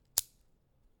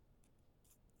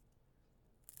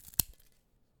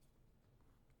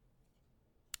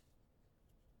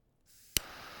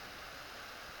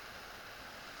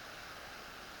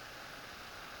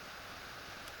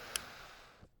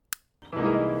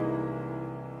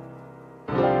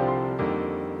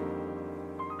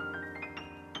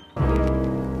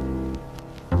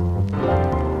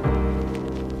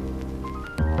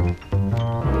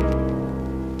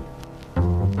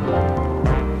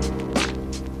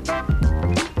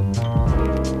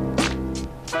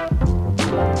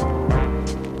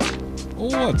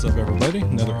What's up, everybody?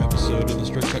 Another episode of The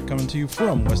Straight Cut coming to you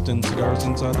from West End Cigars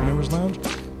inside the Members Lounge.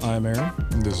 I'm Aaron.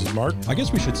 This is Mark. I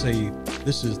guess we should say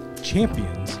this is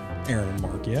Champions, Aaron and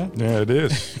Mark, yeah? Yeah, it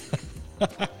is.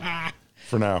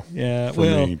 For now. Yeah, for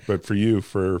me, but for you,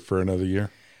 for another year.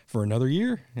 For another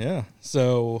year, yeah.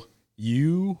 So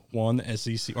you won the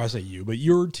SEC. Well, I say you, but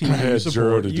your team. I had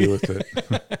zero to do with it.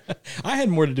 I had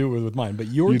more to do with mine, but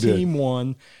your team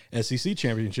won SEC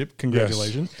championship.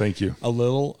 Congratulations! Yes, thank you.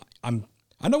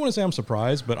 I don't want to say I'm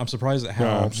surprised, but I'm surprised at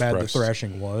how bad the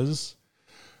thrashing was.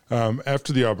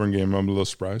 After the Auburn game, I'm a little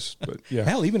surprised, but yeah.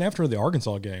 Hell, even after the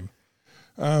Arkansas game.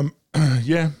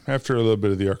 Yeah, after a little bit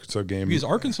of the Arkansas game. Because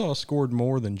Arkansas scored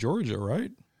more than Georgia,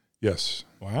 right? Yes.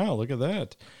 Wow, look at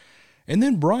that. And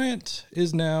then Bryant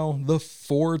is now the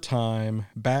 4-time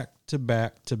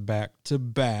back-to-back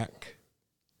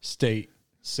state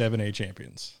 7A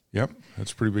champions. Yep,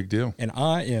 that's a pretty big deal. And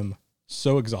I am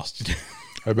so exhausted.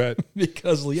 I bet.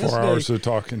 Because yesterday, 4 hours of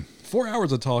talking. 4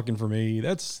 hours of talking for me.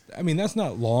 That's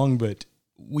not long, but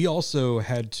we also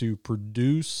had to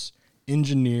produce,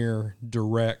 engineer,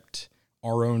 direct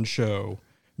our own show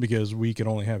because we could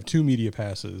only have 2 media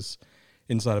passes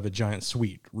inside of a giant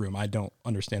suite room. I don't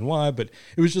understand why, but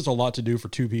it was just a lot to do for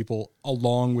 2 people,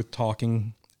 along with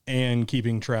talking and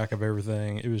keeping track of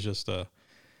everything. It was just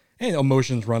and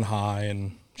emotions run high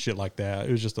and shit like that.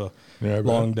 It was just a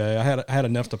long day. I had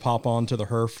enough to pop on to the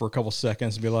HERF for a couple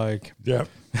seconds and be like, "Yep,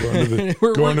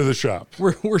 going to the shop.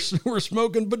 We're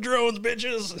smoking Padrons,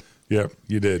 bitches." Yep,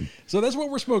 you did. So that's what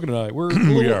we're smoking tonight. We're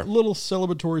a little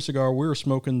celebratory cigar. We're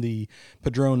smoking the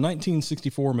Padron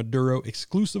 1964 Maduro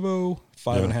Exclusivo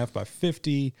 5.5 by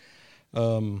 50.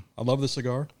 I love this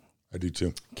cigar. I do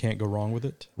too. Can't go wrong with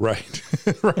it. Right,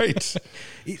 right.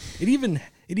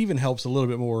 It even helps a little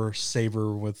bit more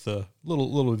savor with a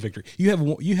little victory.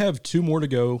 You have 2 more to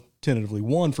go tentatively.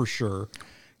 1 for sure.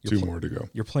 2 more to go.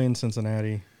 You're playing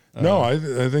Cincinnati. No, I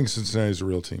think Cincinnati's a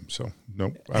real team. So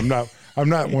no, I'm not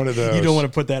one of those. You don't want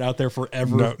to put that out there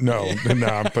forever. No,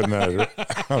 I'm putting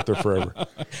that out there forever.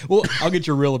 Well, I'll get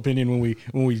your real opinion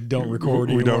when we don't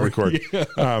record. We don't record.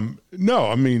 Yeah. No,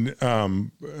 I mean,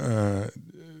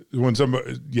 when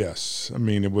somebody, yes, I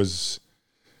mean it was.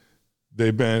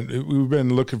 We've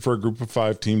been looking for a group of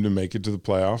 5 team to make it to the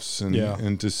playoffs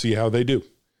and to see how they do.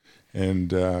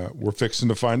 And we're fixing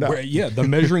to find out. The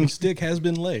measuring stick has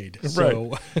been laid. So.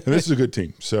 Right. And this is a good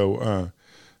team. So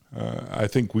I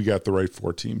think we got the right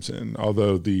 4 teams in.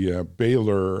 Although the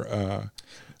Baylor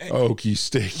Okie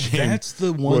State game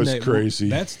was crazy.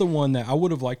 That's the one that I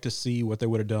would have liked to see what they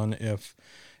would have done if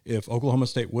Oklahoma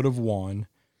State would have won.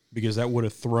 Because that would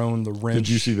have thrown the wrench. Did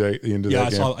you see the end of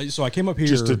that game? So I came up here.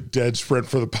 Just a dead sprint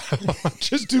for the pylon.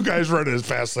 Just 2 guys running as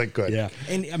fast as they could. Yeah.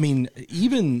 And, I mean,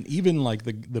 even like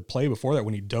the play before that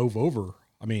when he dove over,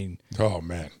 I mean. Oh,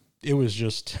 man. It was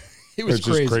just crazy.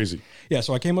 Just crazy. Yeah,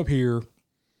 so I came up here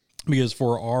because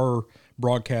for our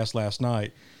broadcast last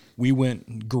night, we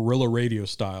went guerrilla radio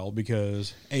style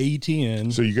because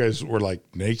AETN. So you guys were like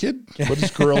naked? What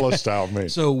does guerrilla style mean?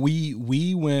 So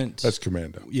we went. That's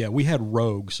commando. Yeah, we had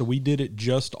Rogue. So we did it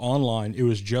just online. It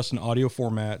was just an audio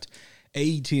format.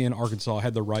 AETN Arkansas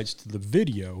had the rights to the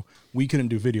video. We couldn't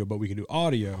do video, but we could do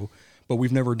audio. But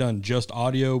we've never done just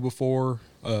audio before,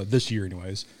 this year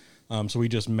anyways. So we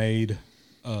just made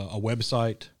a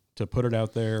website to put it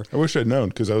out there. I wish I'd known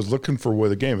because I was looking for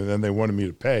the game and then they wanted me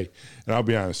to pay. And I'll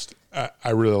be honest, I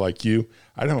really like you.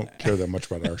 I don't care that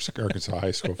much about Arkansas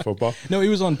high school football. No, it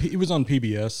was on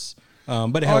PBS.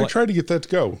 But I tried to get that to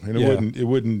go and it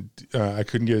wouldn't, I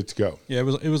couldn't get it to go. Yeah,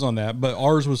 it was on that, but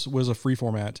ours was a free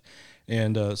format.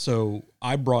 And so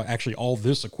I brought actually all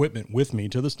this equipment with me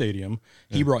to the stadium.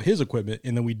 Yeah. He brought his equipment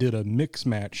and then we did a mix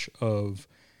match of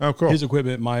his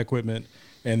equipment, my equipment.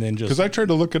 And then just because I tried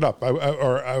to look it up, I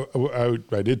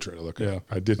did try to look it up.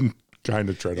 I didn't kind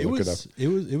of try to look it up.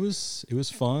 It was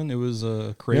fun. It was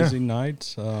a crazy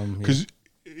night. Because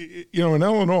in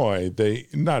Illinois, they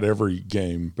not every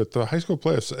game, but the high school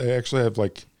playoffs actually have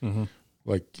like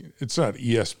it's not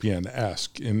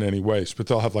ESPN-esque in any ways, but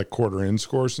they'll have like quarter-in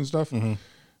scores and stuff,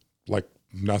 like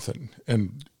nothing.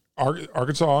 And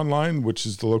Arkansas Online, which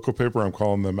is the local paper, I'm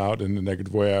calling them out in a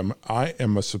negative way. I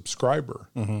am a subscriber.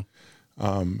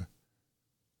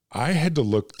 I had to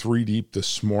look 3 deep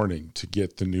this morning to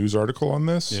get the news article on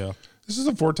this. Yeah. This is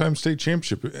a 4-time state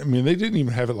championship. I mean, they didn't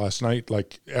even have it last night.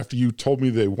 Like, after you told me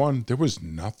they won, there was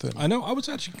nothing. I know. I was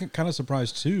actually kind of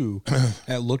surprised, too,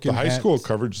 at looking at the high school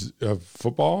coverage of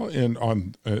football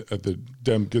on the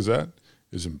Dem Gazette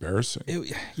is embarrassing.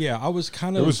 I was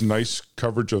kind of. It was nice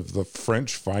coverage of the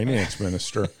French finance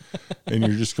minister, and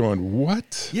you're just going,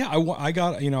 what? Yeah, I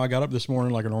got up this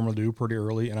morning like I normally do, pretty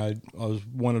early, and I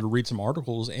wanted to read some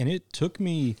articles, and it took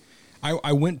me.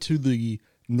 I went to the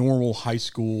normal high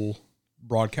school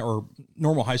broadcast or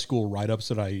normal high school write-ups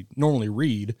that I normally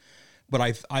read, but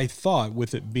I thought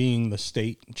with it being the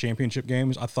state championship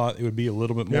games, I thought it would be a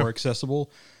little bit more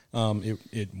accessible.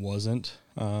 It wasn't.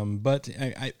 But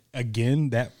I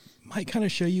again, that might kind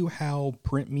of show you how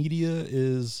print media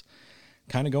is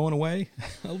kind of going away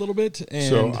a little bit. And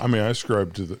so, I mean, I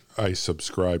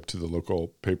subscribe to the local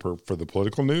paper for the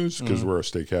political news because we're a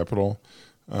state capital.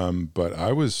 But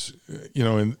I was,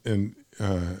 our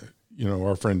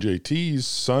friend JT's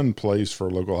son plays for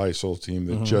a local high school team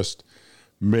that just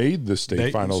made the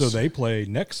state finals. So they play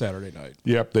next Saturday night.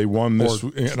 Yep. They won this.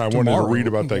 And I wanted to read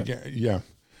about that game. Yeah.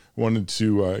 Wanted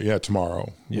to,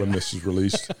 tomorrow when this is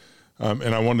released.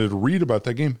 And I wanted to read about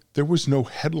that game. There was no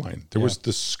headline. There was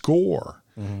the score.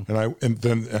 And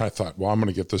then I thought, well, I'm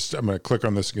going to get this. I'm going to click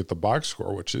on this and get the box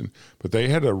score, but they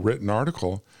had a written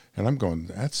article, and I'm going,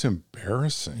 that's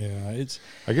embarrassing. Yeah,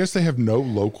 I guess they have no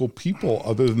local people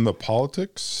other than the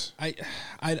politics. I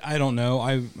don't know.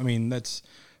 I mean, that's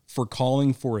for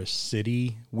calling for a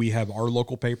city. We have our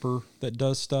local paper that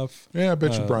does stuff. Yeah, I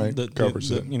bet you Brian covers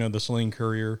it. The Saline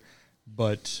Courier,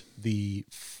 but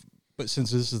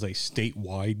since this is a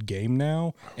statewide game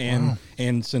now,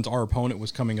 and since our opponent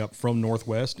was coming up from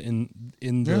Northwest in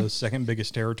the second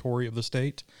biggest territory of the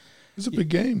state, it was a big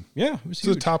game. Yeah, it was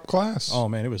a top class. Oh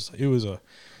man, it was a.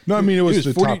 No, I mean it was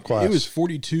the 40, top class. It was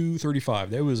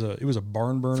 42-35. It was a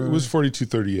barn burner. It was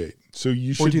 42-38. So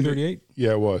you 42-38.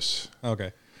 Yeah, it was.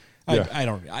 Okay. Yeah. I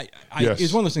don't.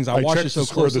 It's one of those things. I watched it so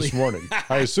closely this morning.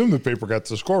 I assumed the paper got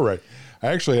the score right. I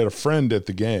actually had a friend at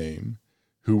the game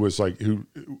who was who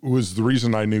was the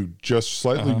reason I knew just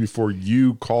slightly before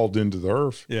you called into the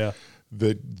earth. Yeah,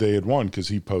 that they had won because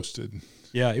he posted.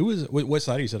 Yeah, it was. What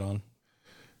side is it on?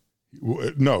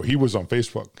 No, he was on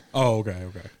Facebook. Oh, okay.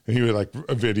 And he was like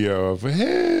a video of,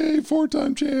 hey,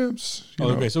 4-time champs.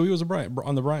 Okay, so he was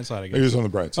on the Bryant side, I guess. He was on the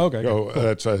Bryant side. Okay. Oh, cool.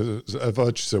 I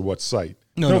thought you said what site.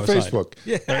 No, Facebook.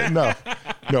 Side. Yeah.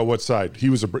 No, what side?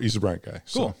 He's a Bryant guy. Cool.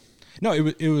 So. No,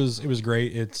 it was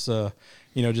great. It's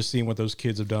just seeing what those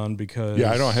kids have done because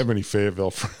I don't have any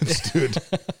Fayetteville friends, dude.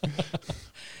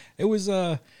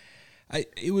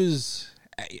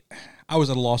 I was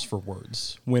at a loss for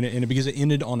words because it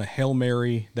ended on a Hail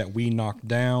Mary that we knocked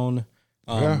down.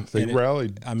 They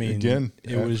rallied. I mean, again,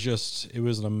 it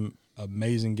was an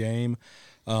amazing game.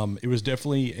 It was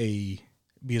definitely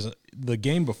because the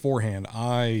game beforehand,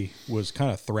 I was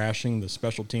kind of thrashing the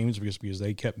special teams because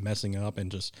they kept messing up and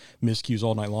just miscues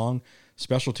all night long.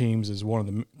 Special teams is one of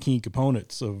the key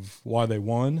components of why they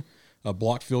won. A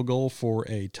blocked field goal for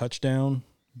a touchdown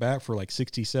back for like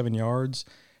 67 yards.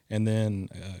 And then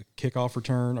kickoff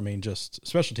return. I mean, just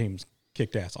special teams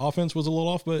kicked ass. Offense was a little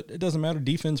off, but it doesn't matter.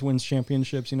 Defense wins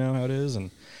championships. You know how it is.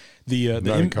 And the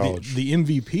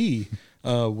MVP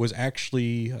was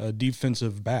actually a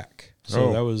defensive back.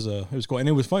 So that was it was cool. And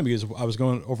it was fun because I was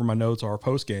going over my notes, our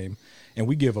post game, and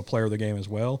we give a player of the game as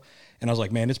well. And I was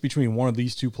like, man, it's between one of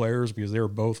these two players because they were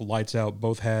both lights out.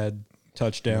 Both had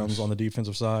touchdowns on the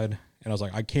defensive side. And I was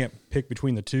like, I can't pick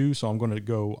between the two, so I'm going to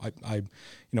go. I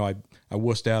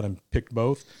wussed out and picked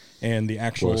both, and the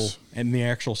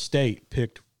actual state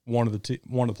picked one of the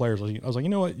players. I was like, you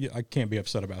know what, I can't be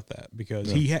upset about that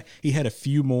because he had a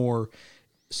few more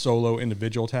solo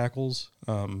individual tackles,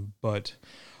 but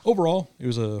overall it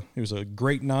was a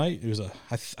great night.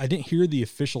 I didn't hear the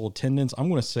official attendance. I'm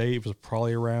going to say it was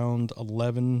probably around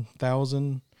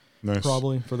 11,000,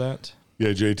 probably for that.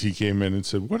 Yeah, JT came in and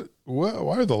said, "What?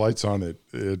 Why are the lights on at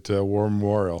War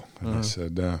Memorial?" And I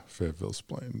said, "Fayetteville's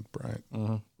playing Bryant."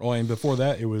 Oh, and before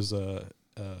that, it was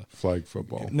flag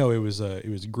football. No, it was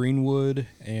Greenwood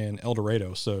and El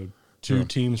Dorado. So two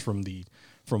teams from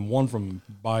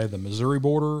by the Missouri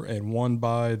border and one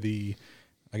by the,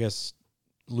 I guess,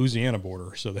 Louisiana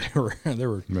border. So they were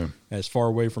as far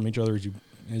away from each other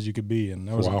as you could be, and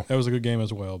that was a good game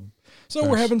as well. So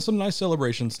we're having some nice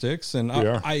celebration sticks, and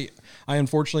I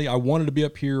unfortunately I wanted to be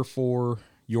up here for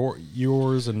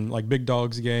yours and like Big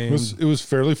Dog's game. It was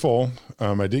fairly full.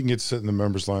 I didn't get to sit in the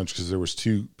members' lounge because there was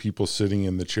two people sitting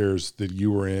in the chairs that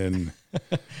you were in.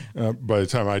 By the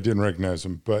time I didn't recognize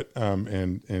them, but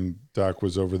and Doc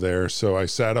was over there, so I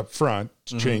sat up front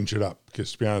to change it up.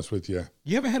 Because to be honest with you,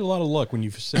 you haven't had a lot of luck when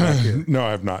you've sat up here. No,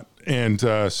 I have not, and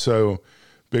so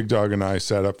Big Dog and I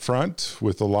sat up front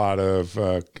with a lot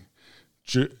of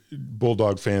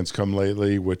Bulldog fans come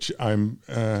lately, which I'm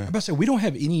about to say we don't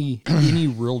have any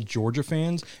real Georgia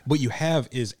fans. What you have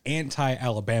is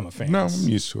anti-Alabama fans. No, I'm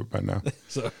used to it by now.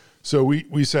 So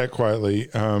we sat quietly,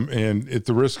 and at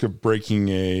the risk of breaking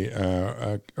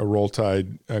a Roll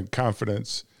Tide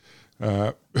confidence,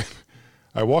 I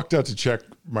walked out to check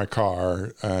my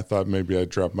car. I thought maybe I'd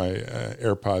drop my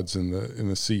AirPods in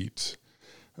the seats,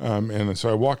 and so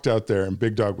I walked out there, and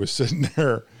Big Dog was sitting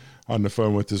there on the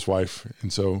phone with his wife,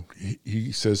 and so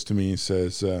he says to me, I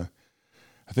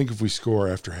think if we score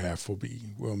after half, we'll be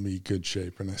in good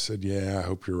shape. And I said, yeah, I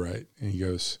hope you're right. And he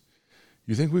goes,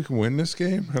 you think we can win this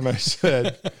game? And I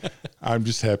said, I'm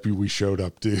just happy we showed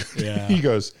up, dude. Yeah. He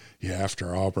goes, yeah,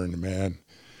 after Auburn, man.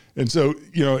 And so,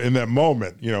 in that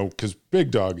moment, because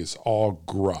Big Dog is all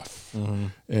gruff,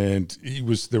 and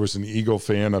there was an Eagle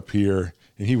fan up here,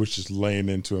 and he was just laying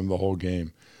into him the whole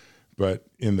game. But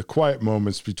in the quiet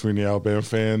moments between the Alabama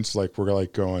fans, like we're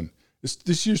like going,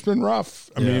 this year's been rough.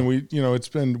 I mean, we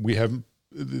haven't,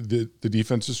 the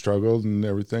defense has struggled and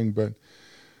everything, but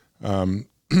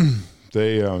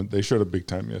they showed up big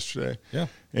time yesterday. Yeah.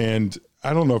 And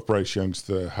I don't know if Bryce Young's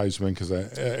the Heisman, because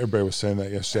everybody was saying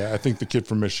that yesterday. I think the kid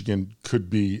from Michigan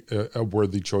could be a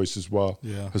worthy choice as well.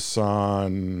 Yeah.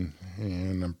 Hassan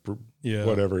and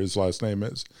whatever his last name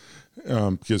is,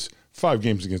 because 5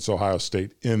 games against Ohio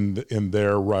State in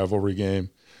their rivalry game,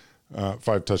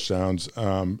 5 touchdowns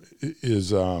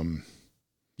is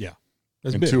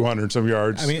that's and big. 200 some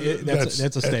yards. I mean, that's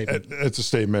a statement. It's a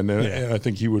statement, and I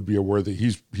think he would be a worthy.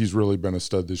 He's really been a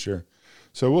stud this year.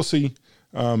 So we'll see.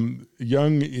 Young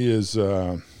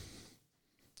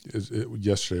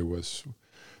yesterday was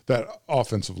that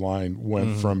offensive line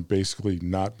went from basically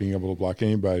not being able to block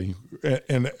anybody,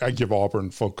 and I give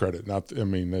Auburn full credit.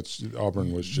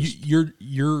 Auburn was just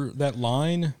your that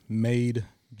line made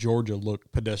Georgia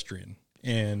look pedestrian,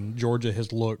 and Georgia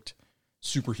has looked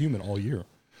superhuman all year.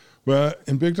 Well,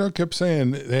 and Big Dog kept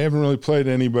saying they haven't really played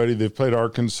anybody. They've played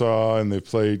Arkansas and they've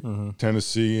played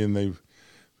Tennessee, and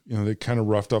they kind of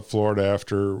roughed up Florida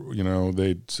after,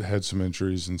 they'd had some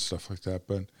injuries and stuff like that.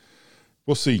 But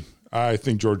we'll see. I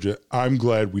think Georgia, I'm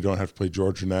glad we don't have to play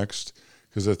Georgia next,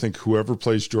 because I think whoever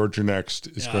plays Georgia next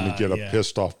is going to get a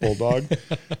pissed off Bulldog.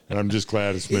 And I'm just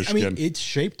glad it's Michigan. I mean, it's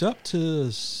shaped up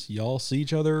to y'all see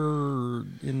each other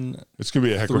in it's going to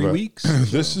be a heck 3 of a weeks.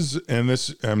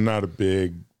 I'm not a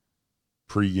big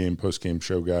pre-game, post-game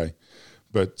show guy,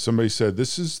 but somebody said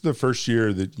this is the first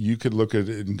year that you could look at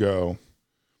it and go,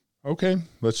 okay,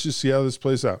 let's just see how this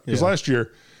plays out. Because last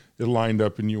year it lined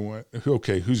up and you went,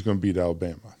 okay, who's going to beat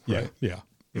Alabama, right? Yeah.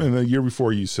 And the year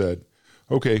before you said,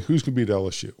 okay, who's going to beat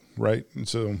LSU, right? And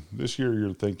so this year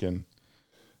you're thinking,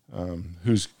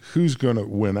 who's going to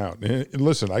win out? And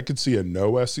listen, I could see a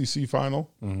no SEC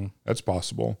final. That's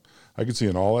possible. I could see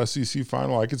an all SEC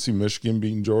final. I could see Michigan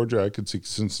beating Georgia. I could see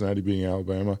Cincinnati beating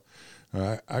Alabama.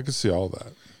 I could see all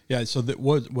that. Yeah. So that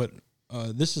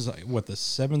this is the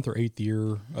 7th or 8th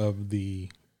year of the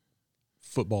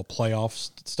football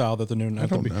playoff style that they're doing. I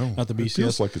don't know. Not the BCS. It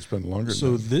feels like it's been longer.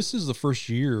 So this is the first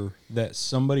year that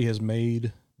somebody has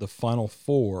made the Final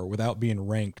Four without being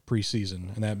ranked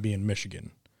preseason, and that being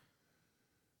Michigan.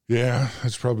 Yeah,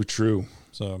 that's probably true.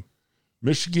 So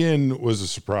Michigan was a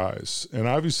surprise. And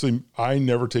obviously I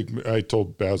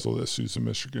told Basil this, who's a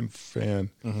Michigan fan,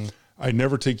 I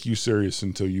never take you serious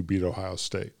until you beat Ohio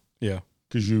State. Yeah.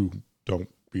 Because you don't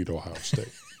beat Ohio State.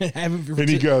 Haven't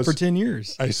for 10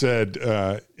 years. I said,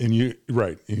 and he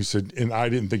said, and I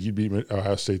didn't think you'd beat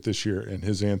Ohio State this year. And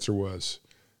his answer was,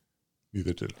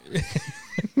 neither did I.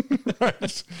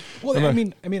 Right. Well, I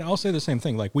mean, I'll say the same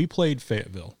thing. Like, we played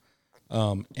Fayetteville,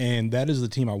 and that is the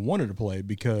team I wanted to play,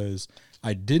 because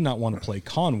I did not want to play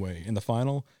Conway in the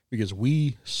final, because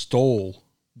we stole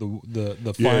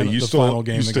the final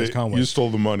game against Conway. You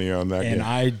stole the money on that game. And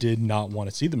I did not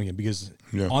want to see them again, because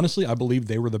honestly, I believe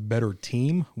they were the better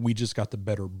team. We just got the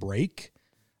better break.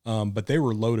 But they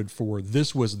were loaded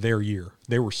this was their year.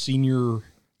 They were senior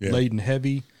laden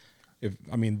heavy. They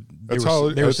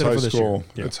were set up for this year.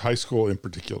 Yeah. It's high school in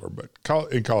particular, but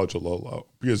in college a low,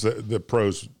 because the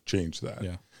pros changed that.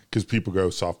 Yeah. Because people go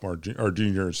sophomore or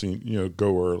junior or senior,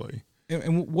 go early.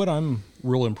 And what I'm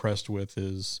real impressed with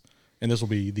is, and this will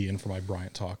be the end for my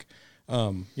Bryant talk.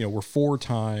 We're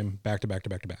 4-time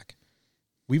back-to-back.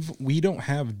 We don't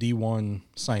have D1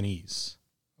 signees.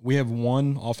 We have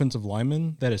one offensive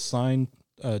lineman that is signed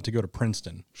to go to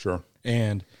Princeton. Sure.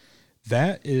 And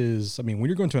that is, when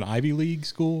you're going to an Ivy League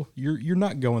school, you're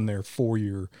not going there for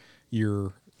your.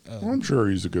 I'm sure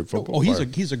he's a good football player.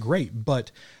 He's a great,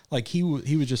 but like he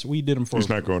was just, we did him for. He's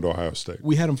not going to Ohio State.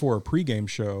 We had him for a pregame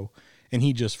show, And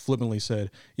he just flippantly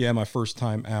said, yeah, my first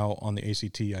time out on the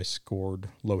ACT, I scored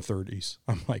low 30s.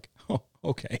 I'm like, oh,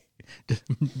 okay. Just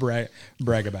brag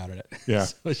about it. Yeah.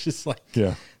 So it's just like,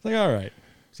 Yeah. it's like, all right.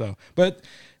 So, but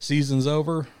season's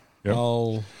over. Yep.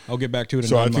 I'll get back to it in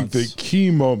So 9 I think months. the key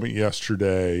moment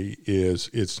yesterday is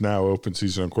it's now open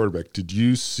season on quarterback. Did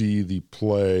you see the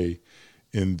play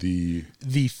in the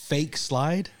fake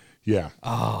slide? Yeah.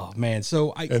 Oh man.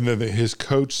 So and then his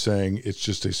coach saying it's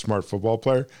just a smart football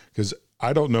player, because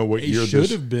I don't know what year it should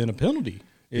have been a penalty.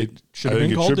 It should have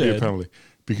been called dead. Be a penalty,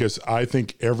 because I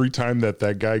think every time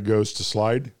that guy goes to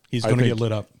slide, he's going to get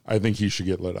lit up. I think he should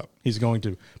get lit up. He's going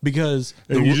to, because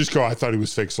you just go, I thought he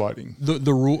was fake sliding.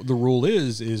 The rule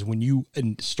is when you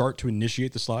start to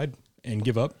initiate the slide and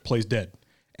give up, plays dead.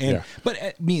 And yeah. But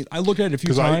I mean, I looked at it a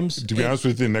few times. To be honest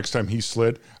with you, the next time he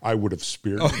slid, I would have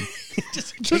speared him.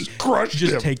 just crushed him.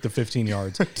 Just take the 15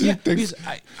 yards. Yeah, because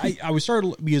I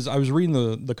was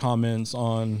reading the comments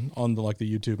on the like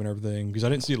the YouTube and everything, because I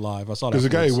didn't see it live. I saw it because the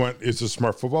guy who went, it's a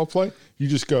smart football play. You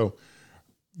just go.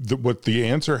 What the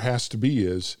answer has to be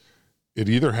is, it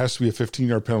either has to be a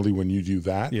 15-yard penalty when you do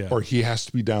that, or he has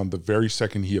to be down the very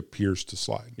second he appears to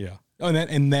slide. Yeah. Oh,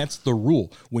 and that's the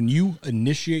rule. When you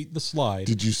initiate the slide.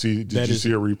 Did you see a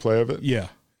replay of it? Yeah.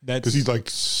 Because he like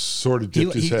sort of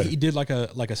dipped his head. He did like a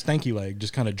stanky leg,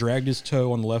 just kind of dragged his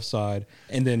toe on the left side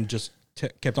and then just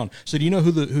kept on. So do you know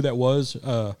who that was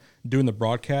doing the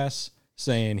broadcast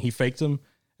saying he faked him?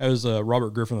 That was Robert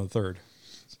Griffin III.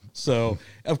 So,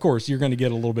 of course, you're going to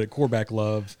get a little bit of quarterback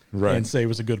love and say it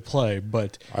was a good play.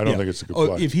 But I don't think it's a good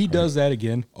play. If he does that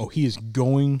again, he is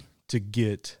going to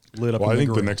get lit up. Well, I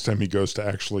think the next time he goes to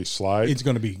actually slide, it's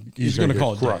going to be he's going to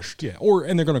call it crushed. Dead. Yeah,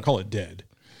 and they're going to call it dead.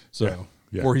 So,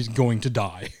 or he's going to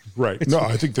die. Right. No,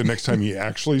 I think the next time he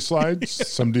actually slides,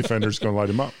 some defender's going to light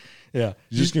him up. Yeah,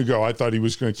 you're just going to go, I thought he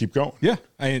was going to keep going. Yeah,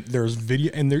 there's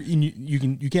video, and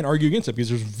you can't argue against it because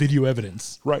there's video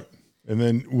evidence. Right. And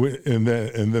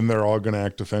then they're all going to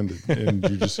act offended. And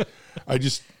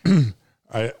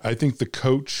I think the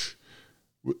coach.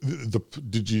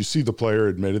 Did you see the player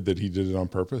admitted that he did it on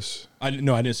purpose?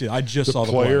 No, I didn't see it. I just saw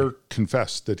the player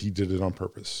confessed that he did it on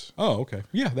purpose. Oh, okay.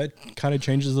 Yeah, that kind of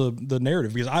changes the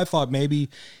narrative, because I thought maybe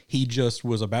he just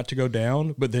was about to go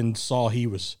down, but then saw he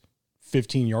was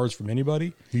 15 yards from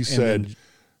anybody. He said,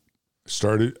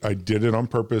 I did it on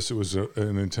purpose. It was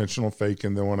an intentional fake.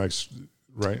 And then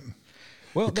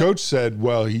well, the coach said,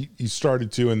 well, he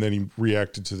started to, and then he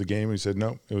reacted to the game. He said,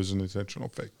 no, it was an intentional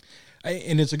fake.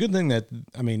 And it's a good thing that,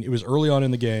 it was early on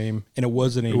in the game, and it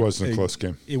wasn't a close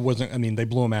game. It wasn't, they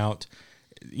blew him out.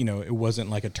 It wasn't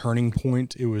like a turning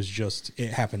point. It was just,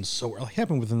 it happened so early. It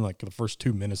happened within like the first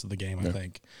 2 minutes of the game, I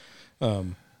think.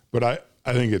 But I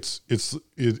think it's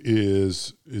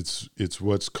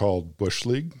what's called Bush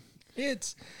League.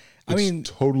 It's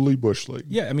totally Bush League.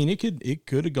 Yeah. It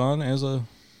could have gone as a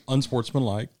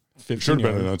unsportsmanlike 15 It should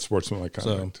have been an unsportsmanlike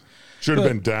conduct. Should have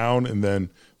been down and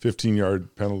then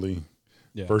 15-yard penalty.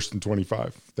 Yeah. First and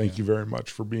 25. Thank you very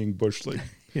much for being Bush League.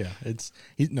 Yeah,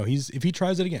 if he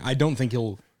tries it again, I don't think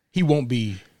he won't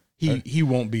be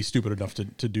stupid enough to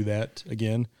do that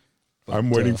again. But,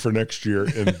 I'm waiting for next year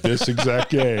in this exact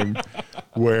game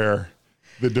where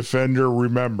the defender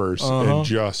remembers and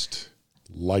just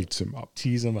lights him up,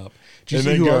 tease him up, and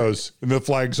then goes, and the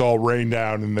flags all rain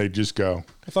down, and they just go.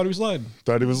 I thought he was sliding.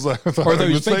 Thought he was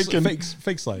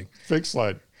fake sliding. Fake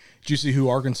slide. Did you see who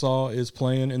Arkansas is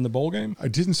playing in the bowl game? I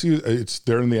didn't see it.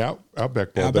 They're in the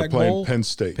Outback Bowl. They're playing Penn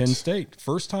State. Penn State,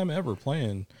 first time ever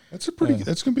playing. That's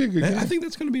that's going to be a good game. I think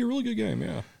that's going to be a really good game.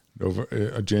 Yeah.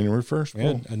 January 1st.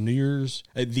 Yeah, a New Year's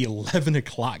at the 11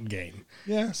 o'clock game.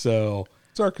 Yeah. So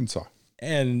it's Arkansas,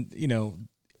 and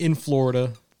in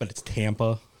Florida, but it's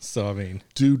Tampa. So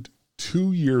dude,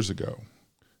 2 years ago.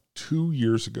 Who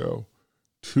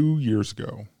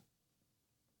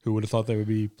would have thought they would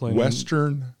be playing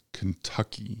Western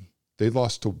Kentucky? They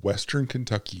lost to Western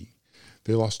Kentucky.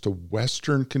 They lost to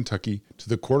Western Kentucky, to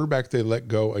the quarterback they let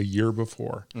go a year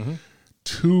before. Mm-hmm.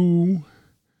 2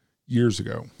 years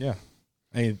ago. Yeah.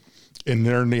 And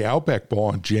they're in the Outback Bowl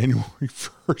on January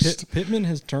 1st. Pittman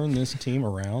has turned this team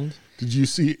around. Did you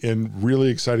see in really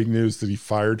exciting news that he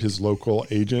fired his local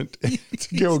agent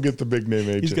to go get the big name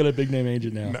agent? He's got a big name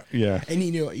agent now. No, yeah. And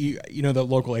the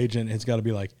local agent has got to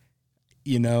be like,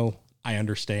 I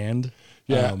understand.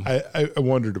 Yeah, I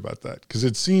wondered about that because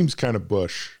it seems kind of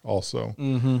Bush also.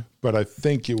 Mm-hmm. But I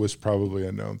think it was probably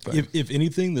a known thing. If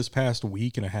anything, this past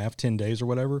week and a half, 10 days or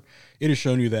whatever, it has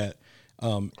shown you that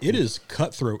it is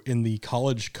cutthroat in the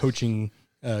college coaching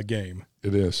game.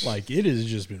 It is. Like, it has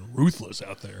just been ruthless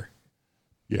out there.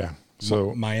 Yeah.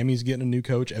 So Miami's getting a new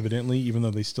coach, evidently, even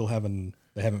though they still have an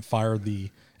They haven't fired the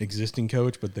existing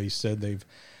coach, but they said they've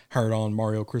hired on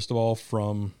Mario Cristobal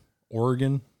from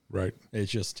Oregon. Right.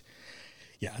 It's just,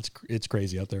 it's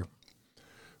crazy out there.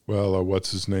 Well,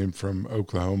 what's his name from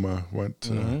Oklahoma went.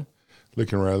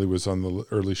 Lincoln Riley was on the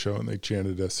early show, and they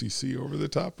chanted SEC over the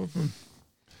top of him.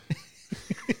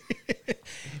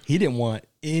 He didn't want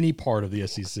any part of the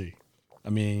SEC. I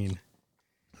mean,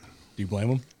 do you blame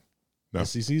him? No.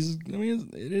 SEC's, I mean,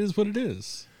 it is what it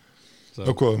is. So,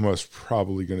 Oklahoma's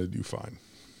probably going to do fine.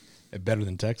 Better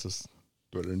than Texas.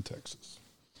 Better than Texas.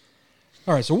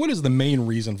 All right, so what is the main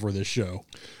reason for this show?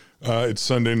 It's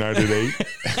Sunday night at 8.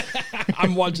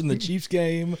 I'm watching the Chiefs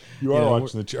game. You are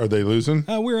watching the Chiefs. Are they losing?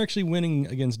 We're actually winning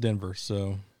against Denver,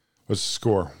 so. What's the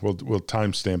score? We'll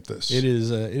timestamp this. It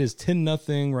is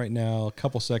 10-0 right now. A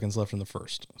couple seconds left in the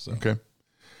first. So. Okay.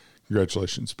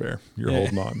 Congratulations, Bear. You're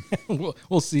holding on.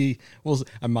 We'll see.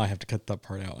 I might have to cut that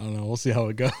part out. I don't know. We'll see how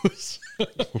it goes.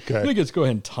 Okay. Let me just go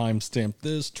ahead and timestamp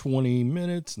this. 20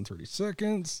 minutes and 30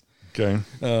 seconds. Okay.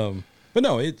 But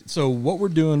no, so what we're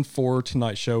doing for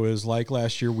tonight's show is, like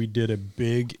last year, we did a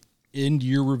big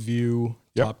end-year review,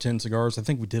 top 10 cigars. I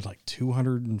think we did like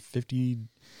 250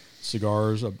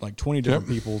 cigars of like 20 different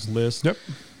people's list. Yep.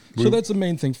 So that's the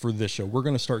main thing for this show. We're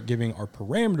going to start giving our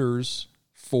parameters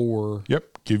for...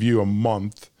 Give you a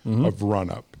month of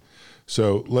run-up.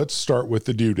 So let's start with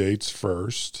the due dates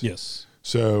first. Yes.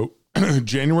 So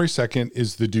January 2nd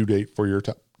is the due date for your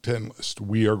top 10 list.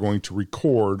 We are going to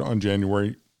record on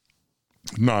January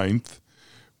 9th.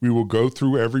 We will go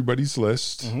through everybody's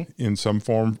list in some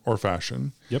form or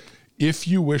fashion. Yep. If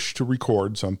you wish to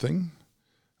record something,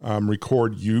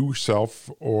 record yourself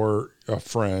or a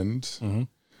friend,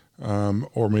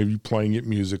 or maybe playing it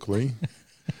musically.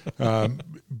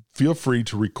 Feel free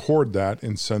to record that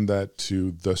and send that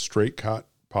to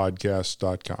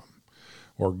thestraightcutpodcast.com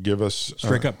or give us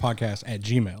straightcutpodcast at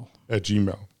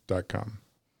gmail.com.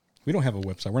 We don't have a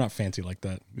website. We're not fancy like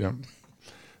that. Yeah,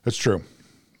 that's true.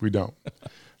 We don't.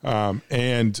 So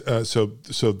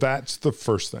that's the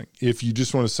first thing. If you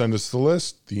just want to send us the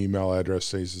list, the email address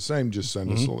stays the same. Just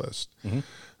send us the list.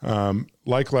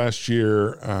 Like last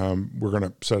year, we're going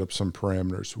to set up some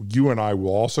parameters. You and I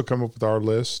will also come up with our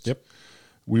list. Yep.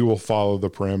 We will follow the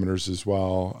parameters as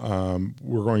well.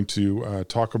 We're going to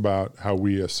talk about how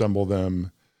we assemble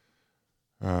them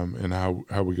and how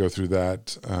we go through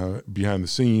that behind the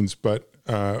scenes. But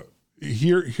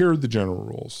here are the general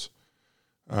rules.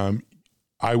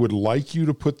 I would like you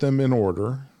to put them in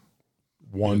order,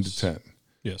 1 to 10.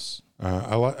 Yes.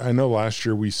 I know last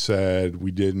year we said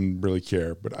we didn't really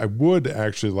care, but I would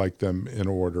actually like them in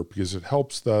order because it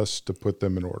helps us to put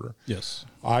them in order. Yes.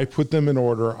 I put them in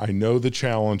order. I know the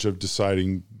challenge of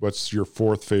deciding what's your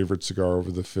 4th favorite cigar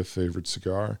over the 5th favorite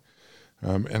cigar.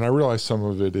 And I realize some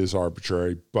of it is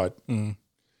arbitrary, but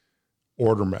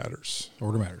order matters.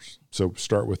 Order matters. So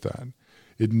start with that.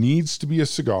 It needs to be a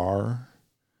cigar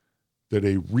that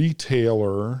a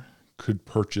retailer could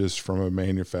purchase from a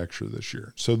manufacturer this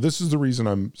year. So this is the reason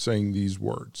I'm saying these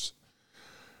words.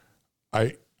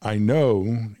 I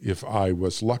know if I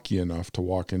was lucky enough to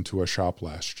walk into a shop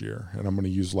last year, and I'm going to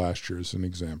use last year as an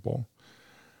example,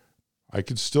 I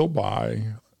could still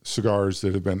buy cigars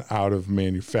that have been out of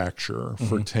manufacture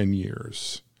for 10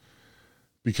 years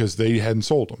because they hadn't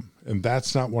sold them. And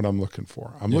that's not what I'm looking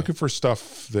for. I'm looking for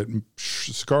stuff that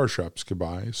cigar shops could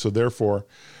buy. So therefore,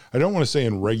 I don't want to say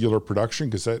in regular production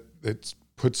because it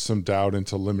puts some doubt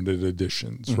into limited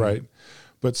editions, right?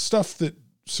 But stuff that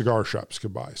cigar shops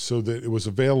could buy so that it was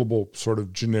available sort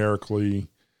of generically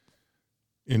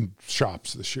in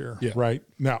shops this year, right?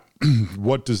 Now,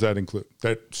 what does that include?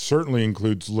 That certainly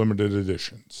includes limited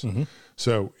editions.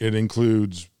 So it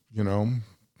includes,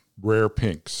 rare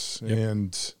pinks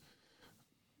and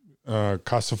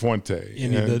Casa Fuente.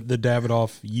 The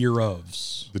Davidoff year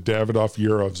ofs. The Davidoff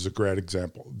year of is a great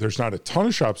example. There's not a ton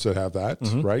of shops that have that,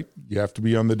 right? You have to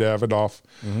be on the Davidoff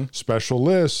special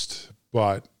list,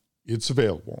 but it's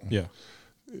available. Yeah.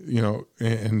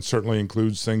 And certainly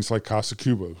includes things like Casa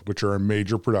Cuba, which are a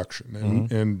major production,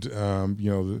 and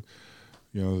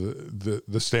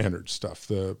the standard stuff,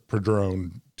 the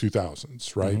Padron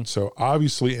 2000s, right? So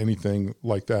obviously anything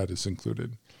like that is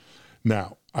included.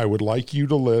 Now, I would like you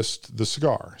to list the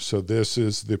cigar. So this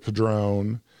is the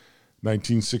Padron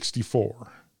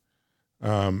 1964.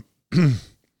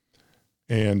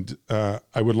 And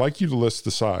I would like you to list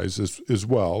the size as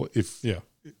well,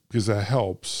 because that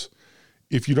helps.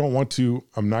 If you don't want to,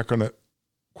 I'm not going to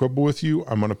quibble with you.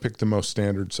 I'm going to pick the most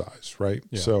standard size, right?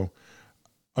 Yeah. So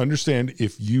understand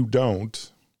if you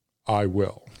don't, I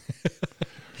will.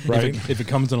 Right? If it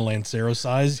comes in a Lancero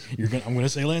size, I'm going to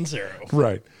say Lancero.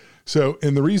 Right. So,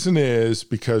 and the reason is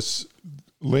because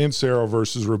Lancero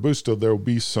versus Robusto, there will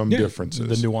be some differences.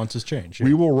 The nuances change. Yeah.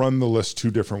 We will run the list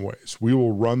two different ways. We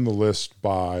will run the list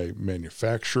by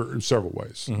manufacturer, several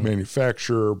ways.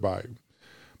 Manufacturer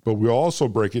but we'll also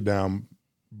break it down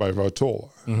by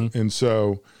Vitola. And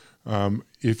so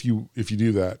if you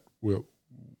do that,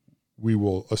 we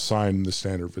will assign the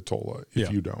standard Vitola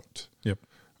if you don't. Yep.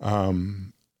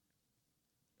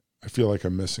 I feel like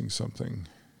I'm missing something.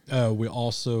 We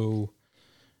also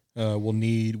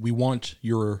we want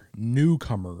your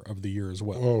newcomer of the year as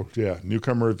well. Oh, yeah,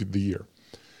 newcomer of the year.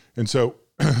 And so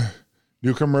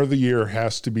newcomer of the year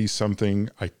has to be something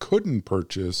I couldn't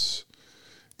purchase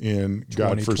in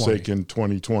godforsaken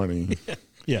 2020.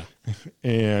 Yeah.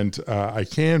 And I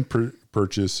can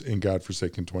purchase in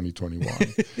godforsaken 2021.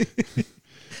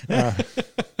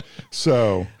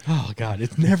 So. Oh, God,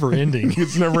 it's never ending.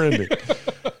 It's never ending.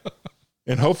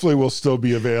 And hopefully we'll still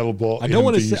be available in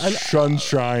the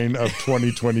sunshine of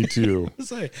 2022.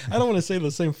 I don't want to say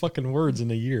the same fucking words in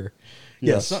a year.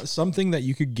 Yes. Something that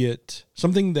you could get,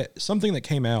 something that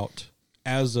came out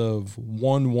as of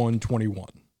 1/1/21.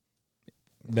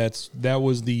 That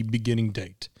was the beginning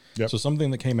date. Yep. So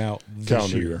something that came out this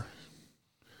calendar year.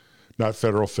 Not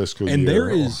federal fiscal year. And there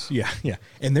is,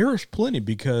 and there is plenty,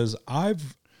 because I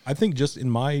think just in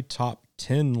my top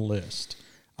 10 list,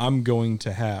 I'm going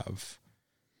to have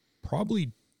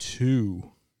probably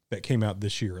 2 that came out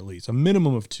this year, at least a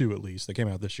minimum of 2 at least that came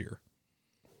out this year.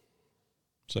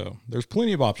 So there's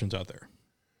plenty of options out there.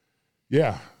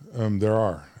 Yeah, there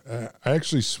are. I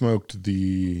actually smoked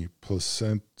the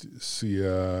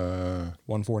Placentia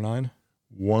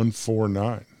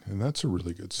 149, and that's a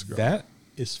really good cigar. That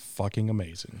is fucking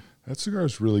amazing. That cigar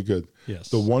is really good. Yes.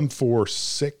 The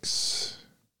 146.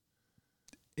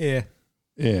 Yeah.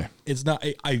 It's not.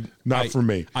 Not for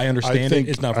me. I understand it.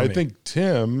 It's not for me. I think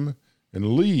Tim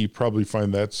and Lee probably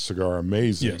find that cigar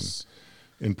amazing. Yes.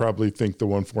 And probably think the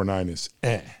 149 is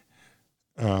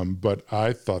but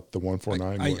I thought the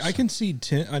 149 was. I can see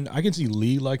Tim. I can see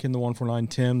Lee liking the 149.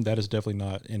 Tim, that is definitely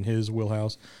not in his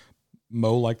wheelhouse.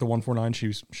 Mo liked the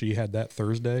 149. She had that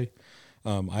Thursday.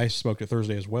 I smoked it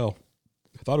Thursday as well.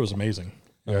 I thought it was amazing.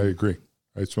 Yeah, I agree.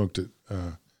 I smoked it.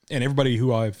 And everybody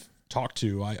who I've talked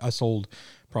to, I sold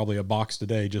probably a box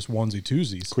today, just onesie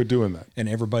twosies. Quit doing that. And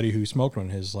everybody who smoked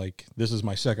one is like, this is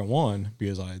my second one,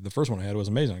 because the first one I had was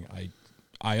amazing.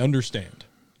 I understand.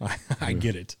 I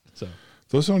get it. So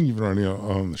those aren't even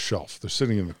on the shelf. They're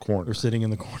sitting in the corner. They're sitting in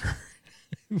the corner.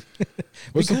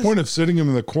 What's the point of sitting them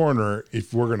in the corner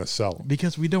if we're going to sell them?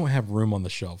 Because we don't have room on the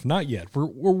shelf. Not yet. We're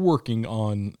working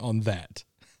on that.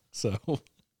 So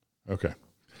okay.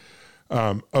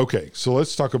 Okay, so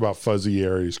let's talk about fuzzy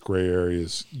areas, gray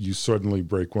areas. You suddenly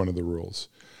break one of the rules.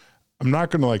 I'm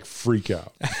not going to freak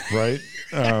out, right?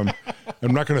 I'm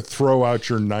not going to throw out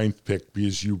your 9th pick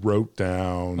because you wrote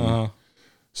down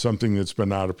something that's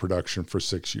been out of production for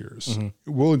 6 years.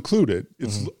 Mm-hmm. We'll include it.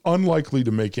 It's unlikely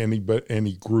to make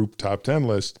any group top 10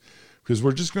 list, because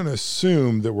we're just going to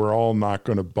assume that we're all not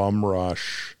going to bum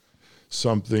rush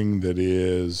something that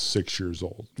is 6 years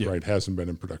old, right? Hasn't been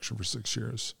in production for 6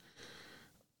 years.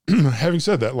 Having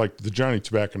said that, the Johnny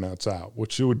Tobacco Nuts out,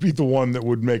 which would be the one that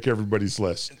would make everybody's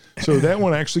list. So that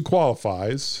one actually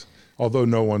qualifies, although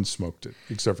no one smoked it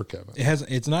except for Kevin.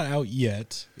 It's not out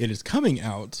yet. It is coming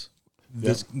out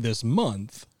this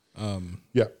month.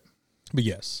 But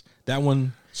yes, that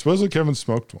one. Supposedly Kevin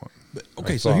smoked one.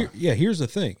 Okay, so here's the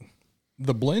thing.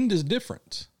 The blend is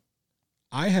different.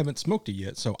 I haven't smoked it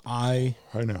yet, so I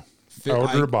know. I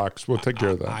ordered a box. We'll take care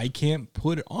of that. I can't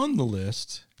put it on the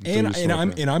list,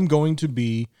 and I'm going to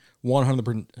be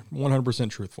 100%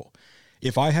 truthful.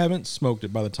 If I haven't smoked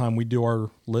it by the time we do our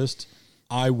list,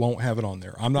 I won't have it on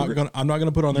there. I'm not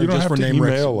gonna put it on there just for name. You don't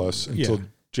have to email us until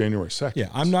January 2nd. Yeah,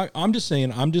 I'm just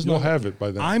saying. You'll have it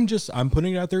by then. I'm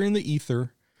putting it out there in the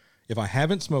ether. If I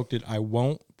haven't smoked it, I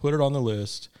won't put it on the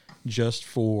list just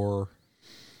for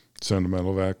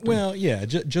sentimental value. Well, yeah,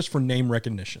 just for name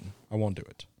recognition. I won't do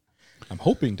it. I'm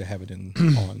hoping to have it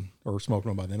on or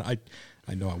smoking on by then. I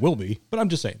know I will be, but I'm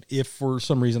just saying, if for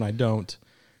some reason I don't,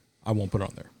 I won't put it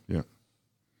on there. Yeah.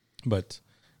 But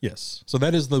yes, so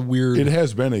that is the weird. It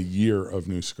has been a year of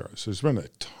new cigars. There's been a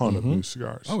ton of new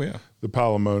cigars. Oh yeah, the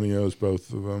Palomonios,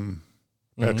 both of them,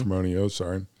 Patrimonios,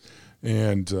 sorry,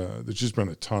 and there's just been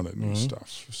a ton of new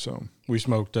stuff. So we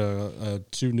smoked 2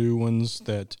 new ones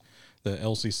that the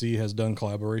LCC has done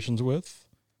collaborations with.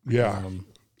 Yeah.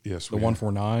 Yes, the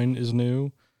 149 is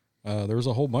new. There's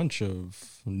a whole bunch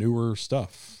of newer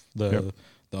stuff. The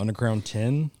Underground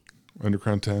 10.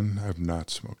 Underground 10, I have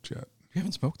not smoked yet. You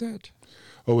haven't smoked that?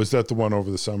 Oh, is that the one over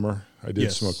the summer? I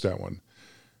did smoke that one.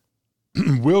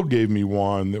 Will gave me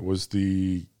one that was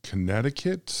the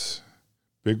Connecticut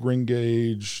big ring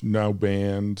gauge, no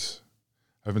band.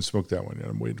 I haven't smoked that one yet.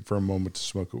 I'm waiting for a moment to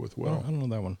smoke it with Will. I don't know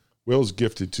that one. Will's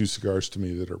gifted 2 cigars to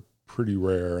me that are pretty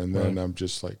rare, and then I'm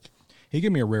just like... He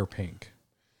gave me a rare pink.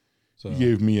 So he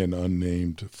gave me an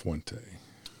unnamed Fuente.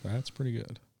 That's pretty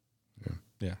good.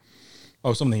 Yeah.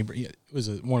 Oh, something it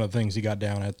was one of the things he got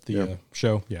down at the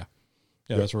show. Yeah.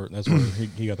 That's where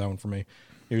he got that one from me.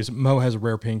 Mo has a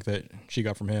rare pink that she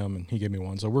got from him, and he gave me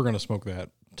one. So we're going to smoke that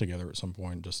together at some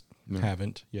point. Just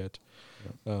haven't yet.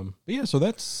 But yeah, so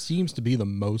that seems to be the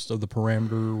most of the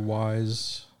parameter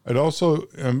wise. It also,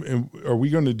 are we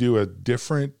going to do a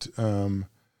different, do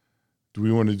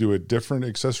we want to do a different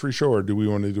accessory show, or do we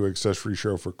want to do an accessory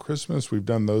show for Christmas? We've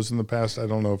done those in the past. I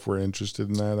don't know if we're interested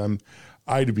in that.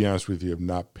 To be honest with you, have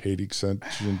not paid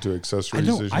attention to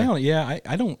accessories. I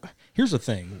don't. Here's the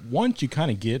thing. Once you kind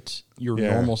of get your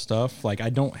normal stuff, like I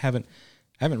haven't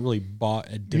really bought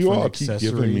a different you all accessory.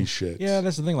 Keep giving me shit. Yeah,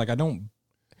 that's the thing. Like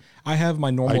I have my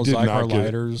normal Zycar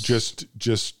lighters.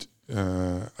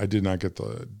 I did not get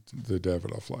the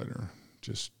Davidoff lighter.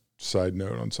 Just side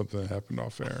note on something that happened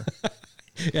off air.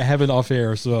 Yeah, have it off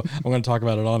air, so I'm going to talk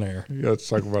about it on air. Yeah, let's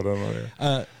talk about it on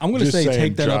air. I'm going to say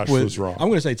take that Josh up with. was wrong. I'm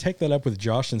going to say take that up with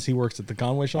Josh since he works at the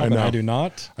Conway shop, and I do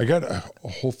not. I got a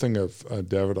whole thing of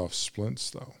Davidoff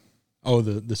splints though. Oh,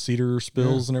 the cedar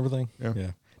spills and everything.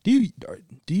 Yeah. Do you?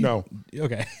 No.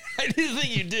 Okay, I didn't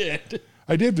think you did.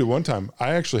 I did do one time.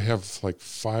 I actually have like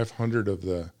 500 of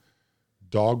the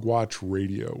Dog Watch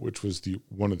Radio, which was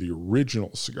one of the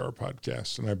original cigar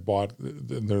podcasts, and I bought.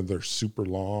 They're super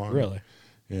long. Really?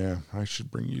 Yeah, I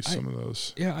should bring you some of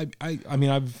those. Yeah, I mean,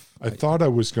 I thought I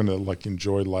was going to like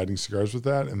enjoy lighting cigars with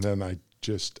that, and then I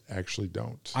just actually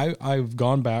don't. I've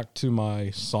gone back to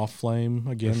my soft flame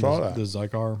again, the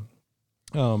Zycar.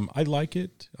 I like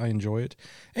it. I enjoy it.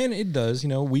 And it does,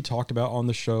 we talked about on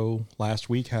the show last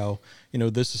week how,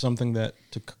 this is something that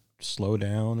to slow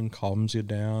down and calms you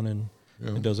down, and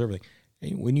it does everything.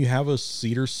 And when you have a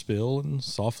cedar spill and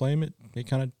soft flame, it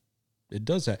kind of, it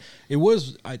does that. It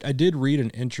was, I did read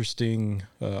an interesting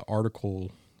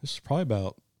article. This is probably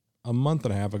about a month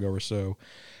and a half ago or so.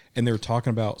 And they were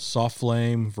talking about soft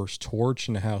flame versus torch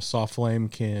and how soft flame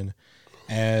can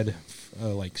add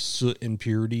like soot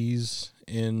impurities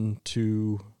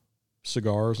into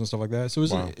cigars and stuff like that. So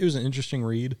it was an interesting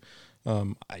read.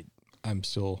 I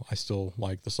still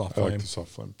like the soft flame. I like the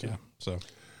soft flame too. Yeah. So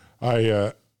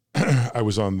I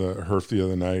was on the Herf the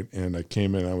other night, and I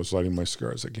came in. I was lighting my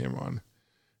cigars. I came on,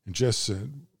 and Jess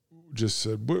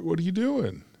said, "What are you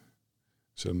doing?"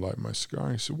 I said, "I'm lighting my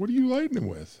cigar." He said, "What are you lighting it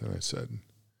with?" And I said,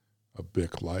 "A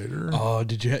Bic lighter." Oh,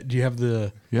 do you have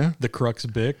the Crux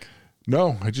Bic?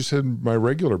 No, I just had my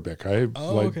regular Bic.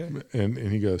 Okay. And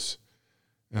he goes,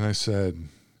 and I said,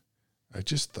 "I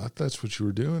just thought that's what you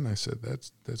were doing." I said,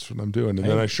 "That's what I'm doing." And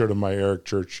then I showed him my Eric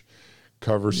Church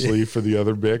cover sleeve for the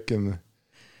other Bic, and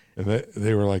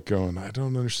they were like going, "I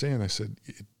don't understand." I said,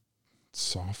 "It's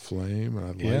soft flame, and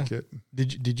I like it."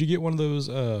 Did you get one of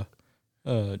those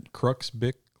Crux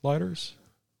Bic lighters?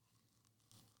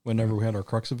 Whenever we had our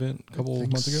Crux event a couple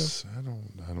months ago, I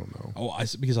don't know. Oh,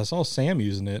 because I saw Sam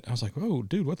using it. I was like, "Oh,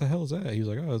 dude, what the hell is that?" He was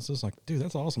like, "Oh, it's just like, dude,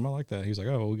 that's awesome. I like that." He was like,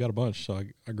 "Oh, well, we got a bunch," so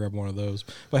I grabbed one of those.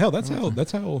 But hell, that's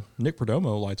how Nick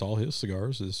Perdomo lights all his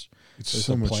cigars. It's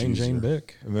so a much plain easier. Jane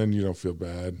Bic, and then you don't feel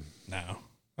bad. No,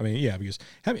 I mean, yeah, because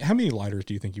how many lighters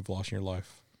do you think you've lost in your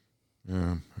life?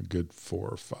 Yeah, a good 4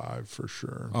 or 5 for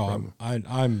sure. Oh,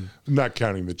 I'm not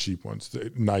counting the cheap ones,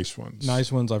 the nice ones.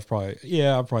 Nice ones, I've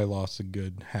probably lost a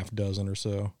good half dozen or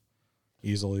so,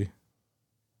 easily.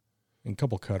 And a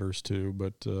couple cutters too,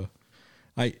 but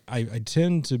I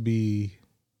tend to be.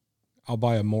 I'll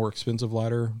buy a more expensive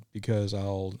lighter because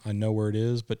I know where it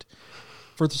is, but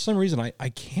for some reason I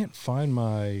can't find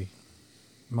my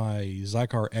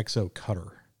Zycar XO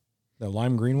cutter. The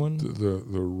lime green one? The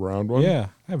round one? Yeah.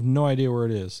 I have no idea where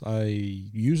it is. I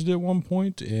used it at one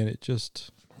point, and it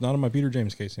just not in my Peter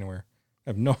James case anywhere.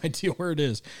 I have no idea where it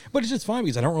is. But it's just fine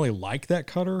because I don't really like that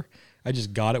cutter. I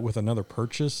just got it with another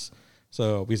purchase.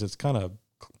 So, because it's kind of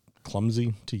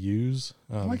clumsy to use.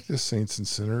 I like the Saints and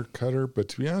Sinner cutter, but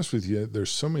to be honest with you,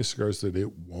 there's so many cigars that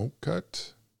it won't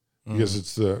cut because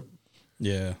it's the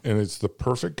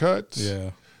perfect cut.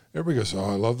 Yeah. Everybody goes, "Oh,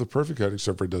 I love the perfect cut,"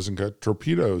 except for it doesn't cut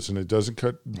torpedoes and it doesn't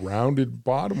cut rounded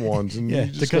bottom ones. And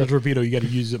to cut a torpedo, you got to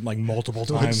use it like multiple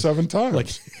times, like 7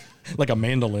 times, like a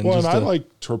mandolin. Well, and I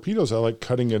like torpedoes. I like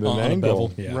cutting it at an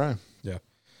angle. Yeah. Right. Yeah.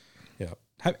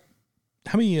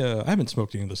 How many? I haven't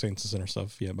smoked any of the Saints and Sinner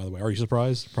stuff yet. By the way, are you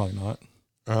surprised? Probably not.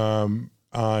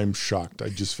 I'm shocked. I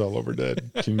just fell over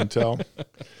dead. Can you tell?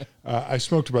 I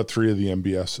smoked about 3 of the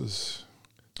MBSs.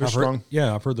 They're strong.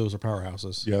 I've heard those are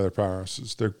powerhouses. Yeah, they're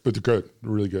powerhouses. But they're good.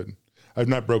 They're really good. I've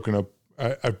not broken up.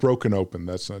 I've broken open.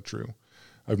 That's not true.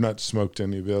 I've not smoked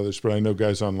any of the others, but I know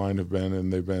guys online have been,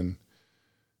 and they've been.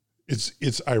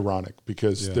 It's ironic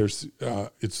because there's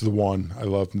it's the one. I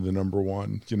love the number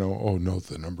one. You know, oh no,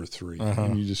 the number 3,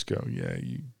 and you just go,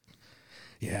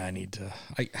 yeah, I need to.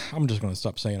 I'm just going to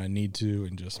stop saying I need to,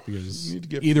 and just because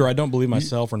either I don't believe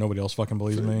myself or nobody else fucking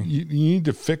believes me. You need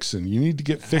to fixin'. You need to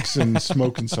get fixin'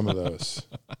 smoking some of those.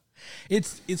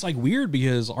 It's like weird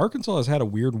because Arkansas has had a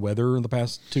weird weather in the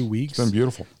past 2 weeks. It's been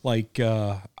beautiful. Like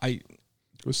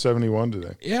it was 71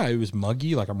 today. Yeah, it was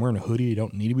muggy. Like I'm wearing a hoodie. You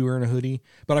don't need to be wearing a hoodie.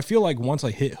 But I feel like once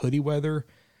I hit hoodie weather,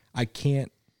 I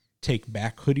can't take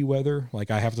back hoodie weather. Like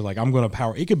I have to I'm going to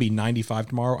power. It could be 95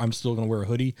 tomorrow. I'm still going to wear a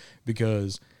hoodie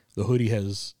because the hoodie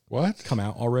has come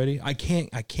out already. I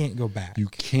can't go back. You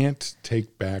can't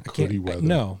take back hoodie weather.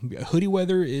 No, hoodie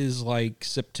weather is like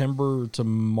September to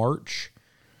March,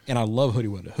 and I love hoodie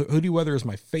weather. Hoodie weather is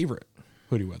my favorite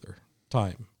hoodie weather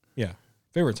time. Yeah,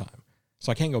 favorite time.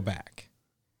 So I can't go back.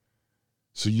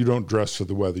 So you don't dress for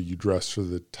the weather. You dress for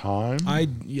the time.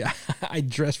 I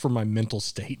dress for my mental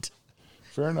state.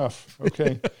 Fair enough.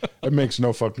 Okay. It makes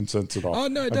no fucking sense at all. Oh,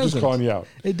 no, it doesn't. I'm just calling you out.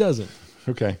 It doesn't.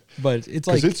 Okay. But it's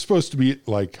like... Because it's supposed to be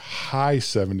like high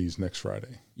 70s next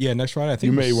Friday. Yeah, next Friday, I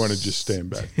think... You may want to just stay in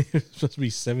bed. It's supposed to be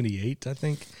 78, I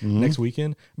think, next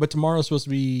weekend. But tomorrow's supposed to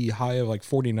be high of like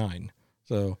 49.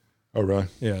 So... Oh, really?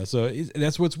 Yeah, so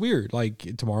that's what's weird.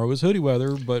 Like, tomorrow is hoodie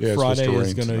weather, but Friday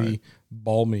is going to be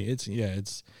balmy. It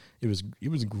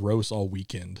was gross all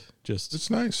weekend. Just... It's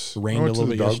nice. Rained a little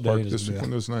bit yesterday. Park this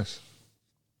weekend. It was nice.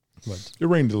 But it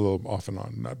rained a little off and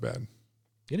on, not bad.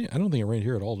 I don't think it rained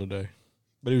here at all today,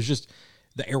 but it was just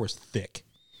the air was thick.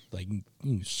 Like you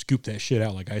can scoop that shit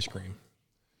out like ice cream.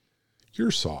 You're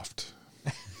soft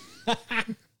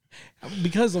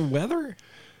because of weather.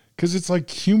 Because it's like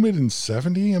humid and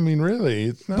 70. I mean, really,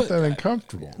 it's not that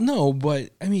uncomfortable. No,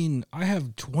 but I mean, I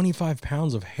have 25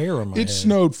 pounds of hair on my head. It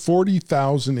snowed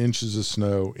 40,000 inches of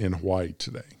snow in Hawaii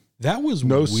today. That was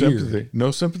no weird. Sympathy.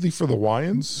 No sympathy for the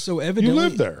Hawaiians. So evidently, you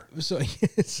live there.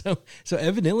 So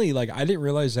evidently, like I didn't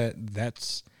realize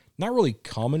that's not really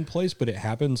commonplace, but it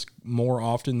happens more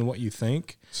often than what you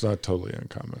think. It's not totally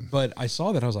uncommon. But I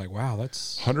saw that I was like, wow,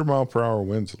 that's 100-mile-per-hour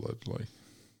winds allegedly.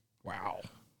 Wow.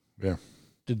 Yeah.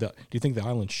 Do you think the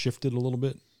island shifted a little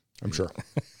bit? I'm sure.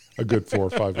 A good 4 or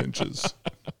 5 inches.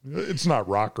 It's not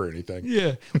rock or anything.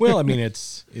 Yeah. Well, I mean,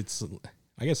 it's.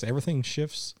 I guess everything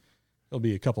shifts. There'll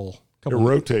be a couple. It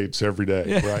rotates every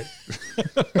day,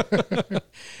 right?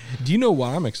 Do you know what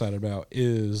I'm excited about?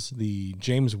 Is the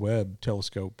James Webb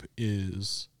Telescope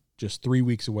is just 3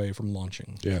 weeks away from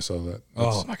launching. Yeah, I saw that.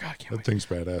 Oh my God, that thing's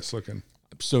badass looking.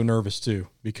 I'm so nervous too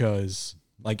because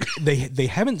like they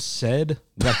haven't said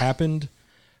what happened,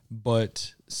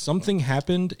 but something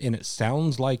happened and it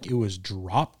sounds like it was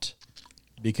dropped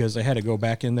because they had to go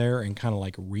back in there and kind of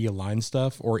like realign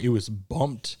stuff, or it was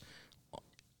bumped.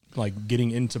 Like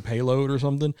getting into payload or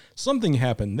something. Something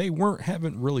happened. They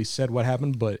haven't really said what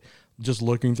happened, but just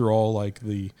looking through all like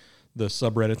the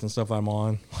subreddits and stuff I'm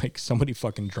on, like somebody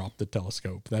fucking dropped the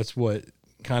telescope. That's what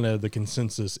kind of the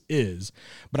consensus is.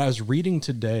 But I was reading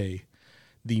today,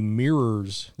 the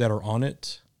mirrors that are on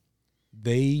it,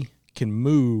 they can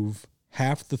move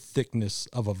half the thickness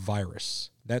of a virus.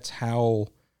 That's how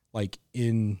like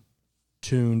in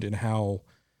tuned and how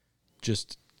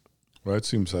just. Well, it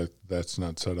seems like that's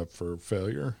not set up for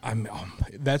failure.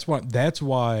 That's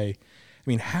why. I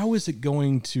mean, how is it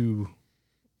going to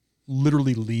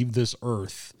literally leave this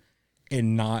earth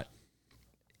and not?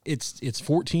 It's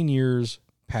 14 years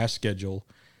past schedule.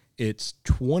 It's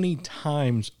 20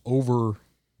 times over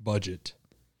budget,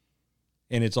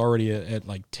 and it's already at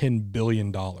like $10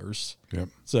 billion. Yep.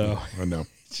 So I know.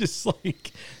 It's just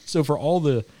like so for all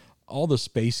the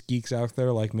space geeks out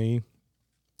there like me.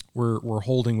 We're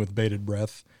holding with bated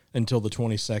breath until the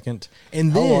 22nd.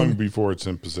 And then, how long before it's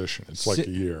in position? It's like a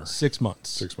year. 6 months.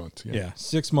 6 months, yeah. Yeah,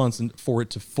 6 months for it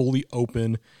to fully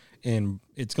open, and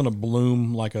it's going to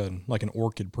bloom like an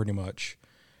orchid pretty much.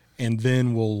 And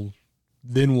then we'll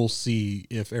see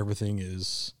if everything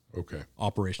is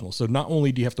operational. So not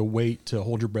only do you have to wait to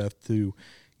hold your breath to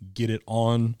get it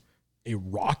on a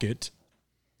rocket,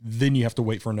 then you have to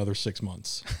wait for another 6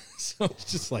 months. So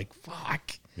it's just like,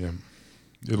 fuck. Yeah.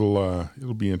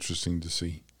 It'll be interesting to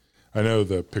see. I know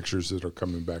the pictures that are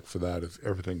coming back for that, if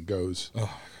everything goes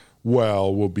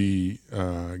well, will be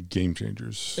game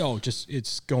changers. Oh,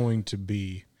 it's going to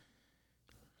be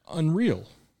unreal.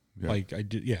 Yeah. Like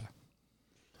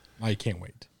I can't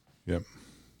wait. Yep.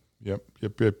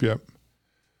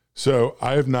 So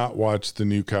I have not watched the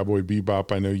new Cowboy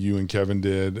Bebop. I know you and Kevin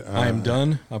did. I am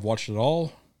done. I've watched it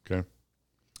all. Okay.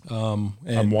 And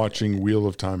I'm watching Wheel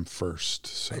of Time first.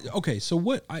 So. Okay, so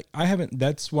what I haven't.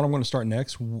 That's what I'm going to start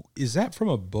next. Is that from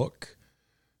a book?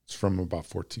 It's from about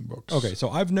 14 books. Okay, so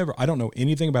I don't know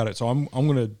anything about it. So I'm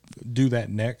going to do that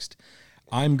next.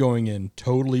 I'm going in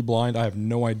totally blind. I have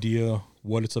no idea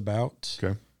what it's about.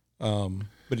 Okay.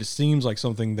 But it seems like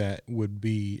something that would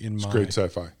be in It's my great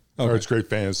sci-fi. Okay. Or it's great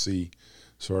fantasy,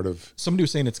 sort of. Somebody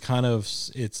was saying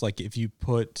it's like if you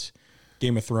put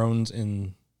Game of Thrones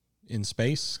in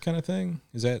space kind of thing.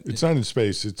 Is that? It's not in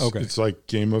space. It's like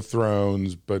Game of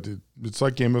Thrones, but it's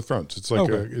like Game of Thrones. It's like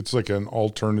it's like an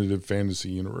alternative fantasy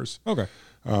universe. Okay.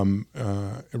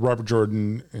 Robert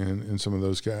Jordan and some of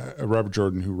those guys. Robert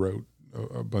Jordan, who wrote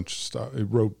a bunch of stuff. He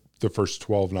wrote the first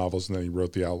 12 novels, and then he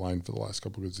wrote the outline for the last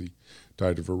couple because he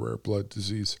died of a rare blood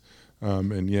disease.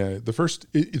 And yeah, the first,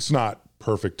 it's not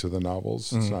perfect to the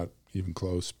novels. It's not even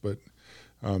close, but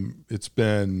it's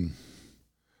been,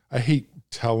 I hate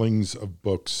tellings of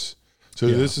books. So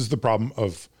this is the problem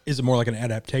of. Is it more like an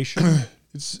adaptation?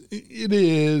 It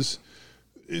is.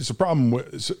 It's a problem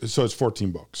with, so it's 14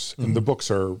 books, and the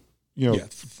books are,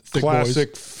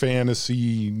 classic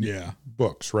fantasy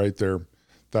books, right? They're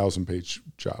 1,000-page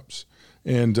jobs.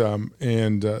 And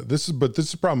this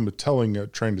is a problem with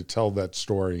trying to tell that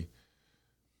story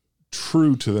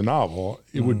true to the novel.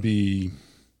 It would be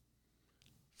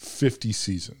 50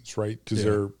 seasons, right? Because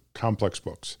they're complex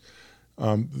books.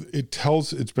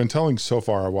 It's been telling so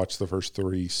far. I watched the first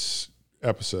 3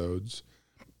 episodes.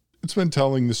 It's been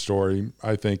telling the story,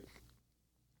 I think,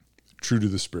 true to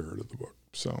the spirit of the book.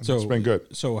 So it's been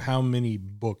good. So how many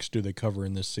books do they cover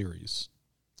in this series?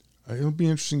 It'll be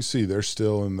interesting to see. They're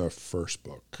still in the first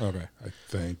book. Okay. I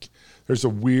think. There's a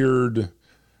weird...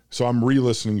 So I'm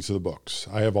re-listening to the books.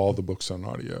 I have all the books on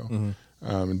audio.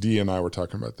 And Dee and I were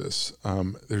talking about this.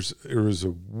 There was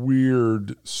a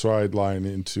weird sideline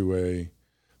into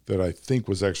that I think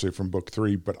was actually from book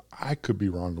 3, but I could be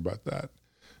wrong about that.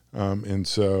 And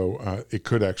so it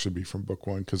could actually be from book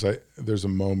 1 because there's a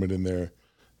moment in there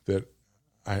that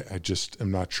I just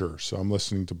am not sure. So I'm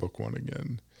listening to book 1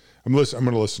 again. I'm going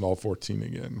to listen to all 14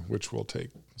 again, which will take.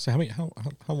 So how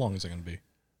long is it going to be?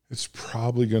 It's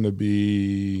probably going to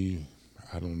be,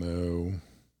 I don't know,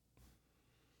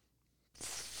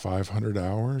 500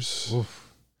 hours.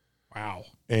 Oof. Wow.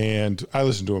 And I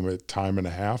listen to them at time and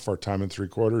a half or time and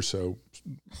 3/4. So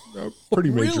a pretty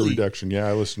major reduction. Yeah,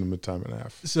 I listen to them at time and a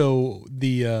half. So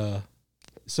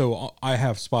so I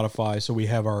have Spotify. So we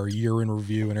have our year in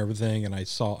review and everything. And I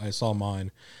saw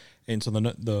mine. And so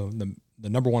the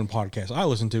number one podcast I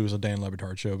listen to is a Dan Le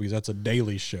Batard show because that's a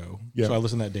daily show. Yeah. So I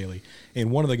listen to that daily.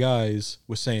 And one of the guys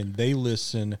was saying they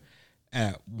listen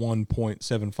at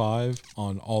 1.75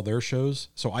 on all their shows.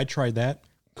 So I tried that,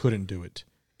 couldn't do it.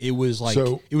 It was like,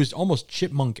 it was almost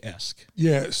chipmunk-esque.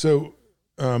 Yeah. So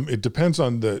it depends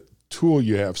on the tool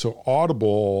you have. So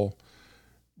Audible,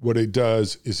 what it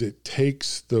does is it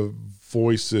takes the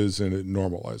voices and it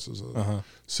normalizes them.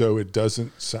 So it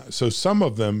doesn't sound, so some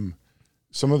of the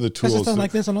tools. Does it sound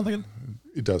like this? I'm not thinking.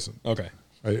 It doesn't. Okay.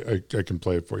 I can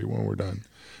play it for you when we're done.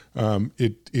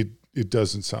 It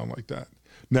doesn't sound like that.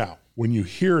 Now, when you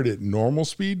hear it at normal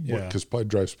speed, because it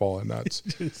drives Paula nuts,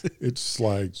 it's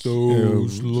like so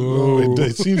slow.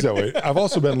 It seems that way. I've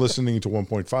also been listening to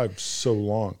 1.5 so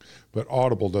long, but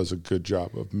Audible does a good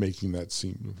job of making that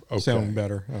seem okay. Sound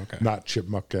better. Okay. Not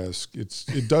chipmunk-esque.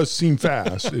 It does seem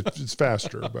fast. It's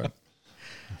faster, but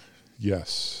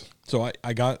yes. So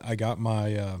I got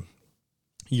my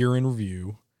year in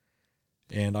review,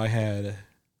 and I had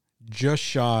just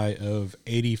shy of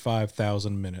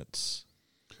 85,000 minutes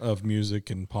of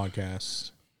music and podcasts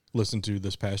listened to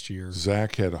this past year.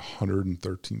 Zach had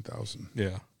 113,000.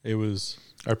 Yeah, it was.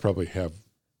 I probably have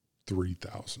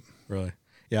 3,000. Really?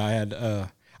 Yeah, I had.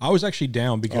 I was actually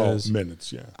down because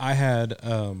minutes. Yeah, I had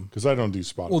because I don't do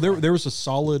Spotify. Well, there was a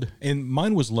solid, and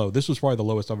mine was low. This was probably the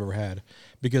lowest I've ever had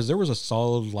because there was a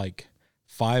solid like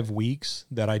 5 weeks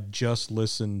that I just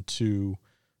listened to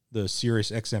the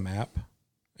Sirius XM app,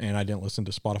 and I didn't listen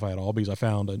to Spotify at all because I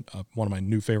found one of my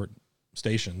new favorite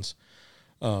stations.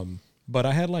 But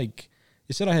I had it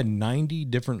said I had 90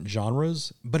 different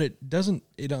genres, but it doesn't.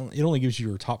 It only gives you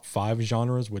your top 5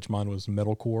 genres, which mine was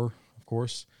metalcore, of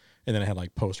course, and then I had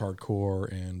like post-hardcore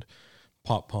and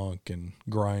pop punk and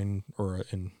grind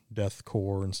and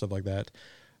deathcore and stuff like that.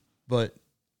 But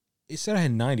it said I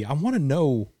had 90. I want to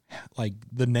know like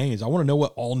the names. I want to know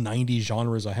what all 90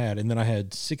 genres I had, and then I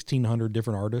had 1,600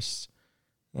 different artists.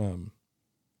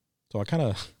 So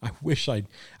I wish I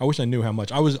knew how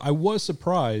much. I was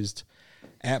surprised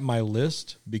at my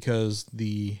list because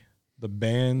the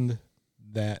band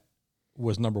that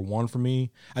was number one for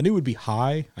me, I knew it would be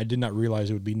high. I did not realize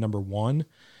it would be number one,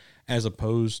 as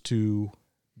opposed to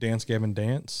Dance Gavin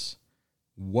Dance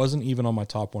wasn't even on my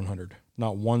top 100.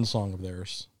 Not one song of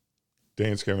theirs.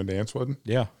 Dance Gavin Dance wasn't?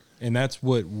 Yeah. And that's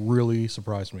what really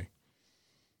surprised me.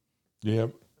 Yeah.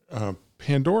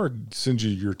 Pandora sends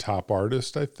you your top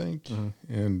artist, I think,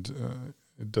 and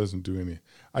it doesn't do any.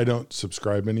 I don't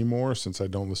subscribe anymore since I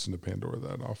don't listen to Pandora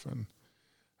that often.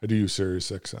 I do use Sirius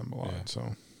XM a lot,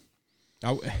 so.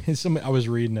 I was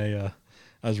reading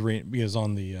because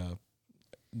on the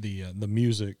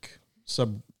music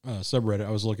subreddit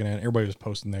I was looking at, everybody was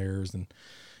posting theirs, and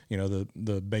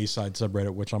the Bayside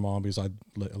subreddit, which I'm on because I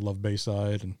love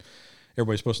Bayside, and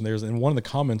everybody's posting theirs. And one of the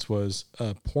comments was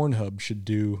Pornhub should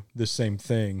do the same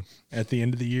thing at the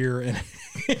end of the year,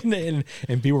 and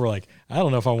people were like, I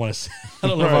don't know if I want to. I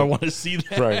don't know if I want to see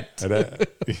that. Right?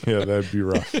 Yeah, that'd be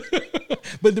rough.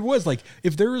 But there was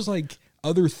if there was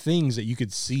other things that you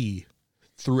could see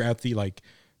throughout the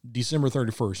December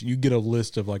 31st, you get a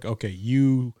list of okay,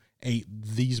 you ate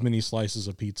these many slices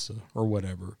of pizza or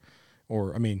whatever,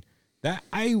 or I mean that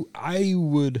I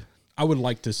would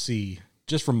like to see,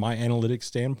 just from my analytics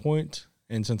standpoint,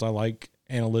 and since I like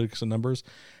analytics and numbers,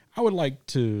 I would like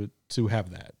to have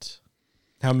that.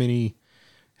 How many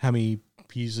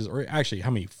pieces, or actually how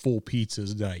many full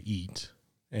pizzas did I eat,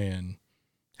 and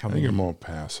I think I'm gonna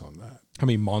pass on that. How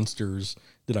many Monsters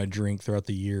did I drink throughout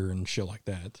the year and shit like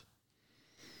that?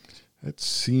 That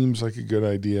seems like a good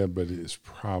idea, but it is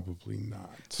probably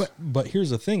not. But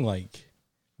here's the thing,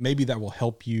 maybe that will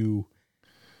help you.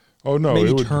 Oh no!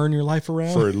 Maybe turn your life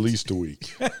around for at least a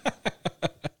week.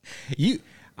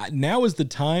 Now is the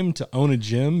time to own a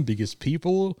gym because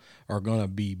people are gonna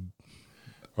be.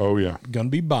 Oh yeah, gonna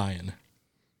be buying.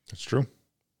 That's true.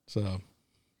 So,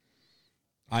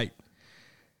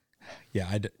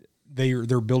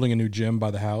 they're building a new gym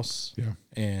by the house. Yeah,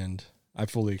 and I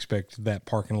fully expect that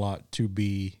parking lot to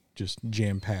be just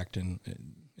jam packed in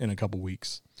a couple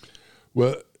weeks.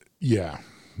 Well, yeah,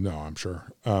 no, I'm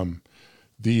sure. I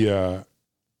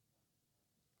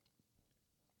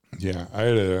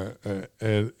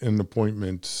had an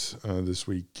appointment this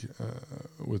week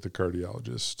with a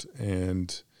cardiologist,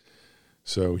 and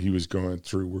so he was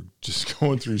we're just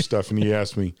going through stuff, and he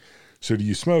asked me, so do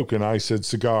you smoke? And I said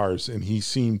cigars, and he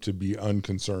seemed to be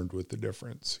unconcerned with the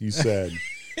difference. He said,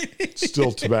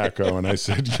 still tobacco. And I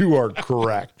said, you are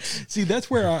correct. See, that's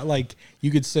where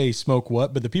you could say smoke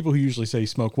what, but the people who usually say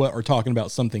smoke what are talking about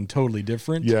something totally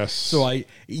different. Yes. So I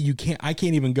can't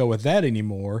even go with that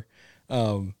anymore.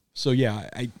 So yeah,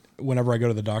 whenever I go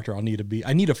to the doctor, I need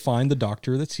to find the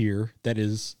doctor that's here that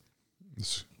is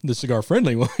the cigar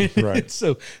friendly one. Right.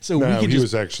 So no, we can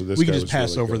just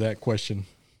pass really over good. that question.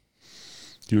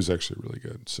 He was actually really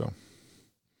good. So,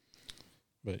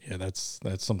 but yeah, that's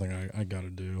something I got to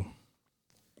do.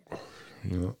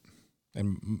 Yeah.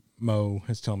 And Mo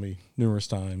has told me numerous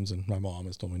times, and my mom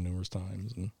has told me numerous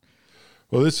times. And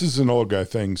well, this is an old guy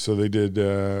thing. So they did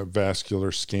a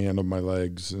vascular scan of my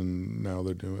legs, and now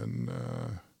they're doing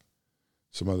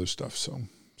some other stuff. So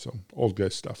old guy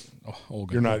stuff. Oh, old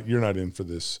guy. You're not in for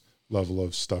this level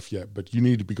of stuff yet, but you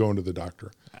need to be going to the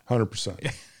doctor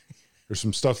 100%. There's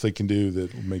some stuff they can do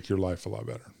that will make your life a lot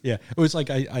better. Yeah. It was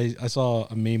I saw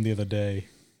a meme the other day,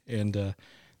 and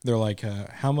they're like,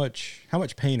 how much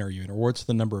pain are you in? Or what's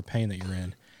the number of pain that you're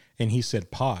in? And he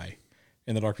said pi.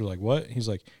 And the doctor's like, what? He's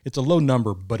like, it's a low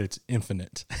number, but it's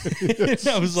infinite.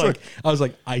 I was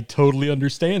like, I totally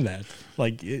understand that.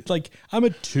 I'm a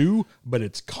 2, but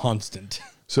it's constant.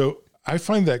 So I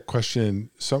find that question,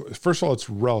 first of all, it's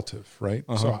relative, right?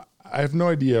 Uh-huh. So I have no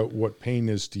idea what pain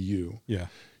is to you. Yeah.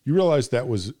 You realize that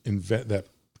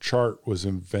chart was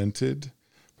invented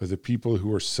by the people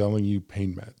who are selling you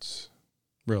pain meds.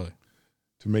 Really?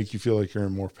 To make you feel like you're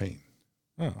in more pain.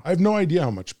 Oh. I have no idea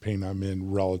how much pain I'm in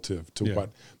relative to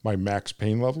what my max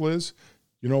pain level is.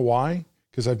 You know why?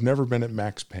 Because I've never been at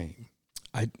max pain.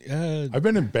 I've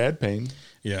been in bad pain.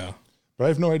 Yeah. But I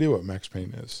have no idea what max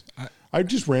pain is. I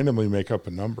just randomly make up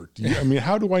a number. I mean,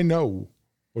 how do I know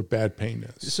what bad pain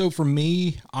is? So for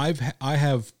me, I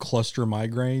have cluster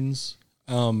migraines,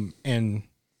 and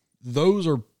those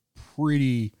are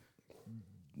pretty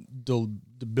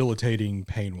debilitating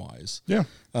pain wise. Yeah.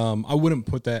 I wouldn't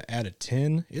put that at a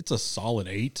 10. It's a solid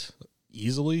 8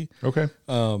 easily. Okay.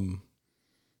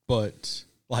 But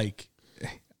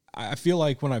I feel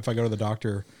like if I go to the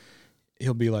doctor,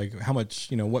 he'll be like, how much,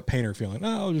 what pain are you feeling?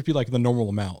 Oh, it'll just be like the normal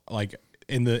amount.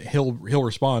 and he'll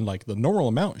respond like the normal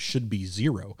amount should be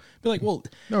 0. Be like, well,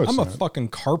 no, I'm a not. fucking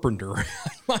carpenter.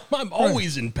 I'm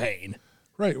always in pain.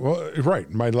 Right. Well, right.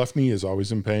 My left knee is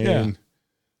always in pain. Yeah.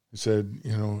 I said,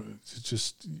 it's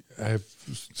just I have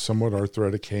somewhat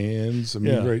arthritic hands. I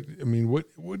mean, right. I mean,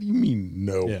 what do you mean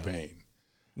no pain?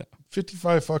 No.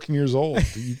 55 fucking years old.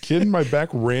 Are you kidding? My back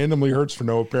randomly hurts for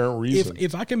no apparent reason.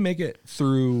 If I can make it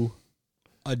through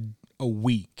a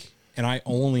week and I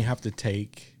only have to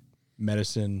take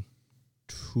medicine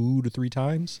 2 to 3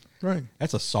 times, right,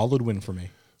 that's a solid win for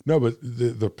me. No, but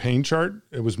the pain chart,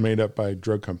 it was made up by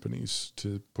drug companies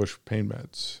to push pain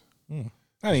meds.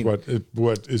 I mean, what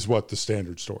the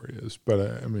standard story is,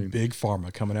 but I mean, big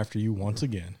pharma coming after you once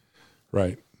again.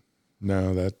 Right.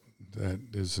 No, that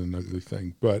is an ugly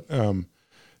thing, but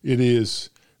it is.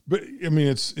 But I mean,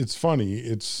 it's funny.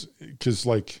 It's because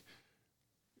like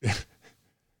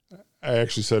I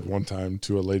actually said one time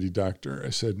to a lady doctor, I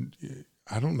said,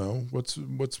 I don't know what's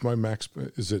my max.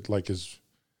 Is it like as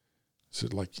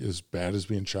bad as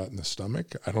being shot in the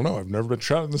stomach? I don't know. I've never been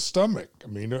shot in the stomach. I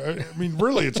mean,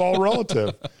 really, it's all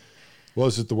relative. Well,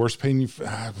 is it the worst pain you've,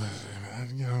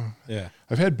 Yeah.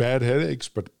 I've had bad headaches,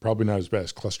 but probably not as bad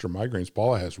as cluster migraines.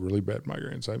 Paula has really bad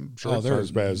migraines. I'm sure it's not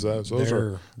as bad as that. So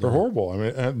they're horrible. I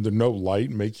mean, they're no light,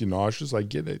 make you nauseous. I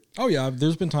get it. Oh yeah.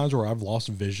 There's been times where I've lost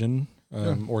vision,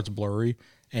 or it's blurry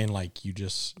and like you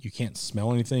can't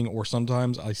smell anything. Or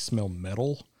sometimes I smell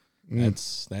metal.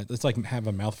 It's like have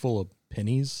a mouthful of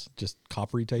pennies, just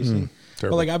coppery tasting.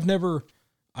 But like I've never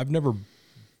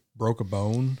broke a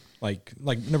bone, like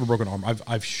never broke an arm.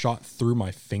 I've shot through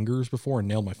my fingers before and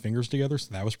nailed my fingers together,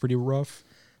 so that was pretty rough.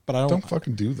 But I don't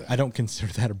fucking do that. I don't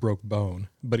consider that a broke bone.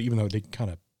 But even though it did kind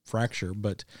of fracture,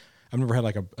 but I've never had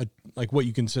like a what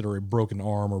you consider a broken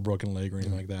arm or broken leg or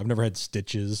anything like that. I've never had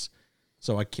stitches,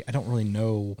 so I don't really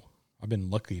know. I've been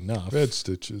lucky enough. I've had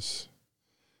stitches.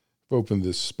 Opened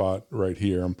this spot right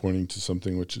here. I'm pointing to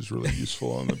something which is really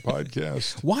useful on the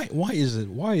podcast.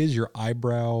 Why is your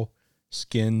eyebrow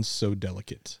skin so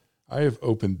delicate? I have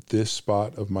opened this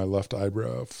spot of my left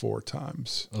eyebrow 4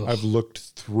 times. Ugh. I've looked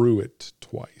through it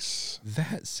twice.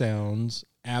 That sounds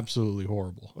absolutely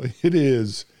horrible. It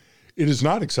is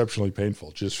not exceptionally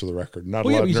painful, just for the record. Not a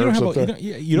lot of nerves up there.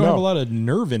 You don't have a lot of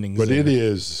nerve endings. But there. it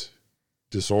is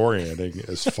disorienting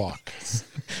as fuck.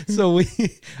 So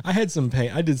I had some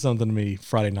pain. I did something to me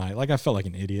Friday night. Like I felt like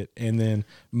an idiot. And then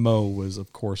Mo was,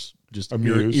 of course, just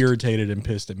irritated and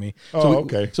pissed at me.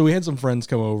 Okay. So we had some friends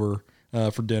come over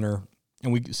for dinner,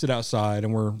 and we sit outside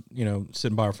and we're,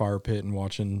 sitting by our fire pit and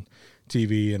watching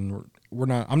TV, and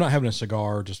I'm not having a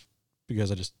cigar just because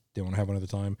I just didn't want to have one at the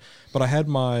time. But I had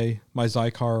my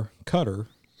Zycar cutter,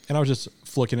 and I was just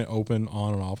flicking it open,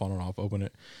 on and off, open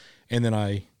it. And then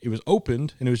it was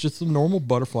opened, and it was just a normal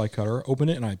butterfly cutter. Open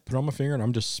it, and I put it on my finger, and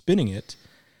I'm just spinning it.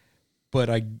 But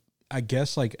I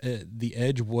guess like the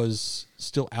edge was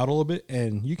still out a little bit,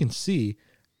 and you can see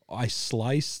I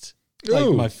sliced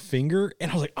like my finger,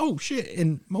 and I was like, "Oh shit!"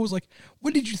 And Mo was like,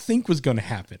 "What did you think was going to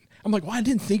happen?" I'm like, "Well, I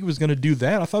didn't think it was going to do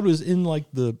that. I thought it was in like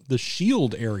the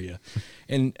shield area,"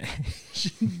 and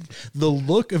the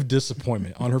look of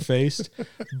disappointment on her face,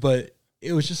 but.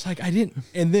 It was just like, I didn't,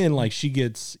 and then like she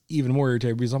gets even more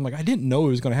irritated because I'm like, I didn't know it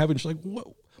was going to happen. She's like,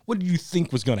 what did you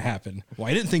think was going to happen? Well,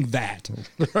 I didn't think that.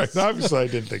 Right. Obviously I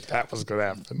didn't think that was going to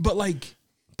happen. But like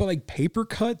paper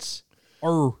cuts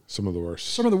are some of the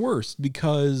worst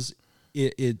because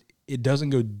it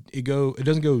doesn't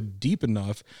go deep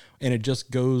enough, and it just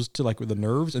goes to like with the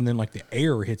nerves, and then like the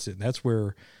air hits it. And that's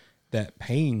where that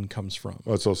pain comes from.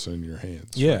 Well, it's also in your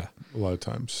hands. Yeah. Right? A lot of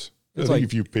times. It's I think like,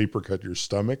 if you paper cut your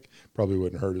stomach, probably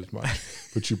wouldn't hurt as much.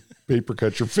 But you paper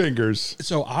cut your fingers.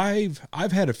 So I've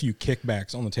had a few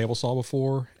kickbacks on the table saw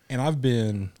before, and I've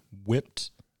been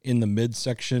whipped in the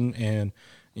midsection and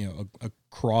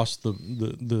across the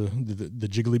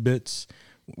jiggly bits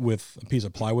with a piece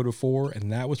of plywood before,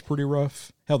 and that was pretty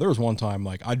rough. Hell, there was one time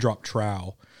like I dropped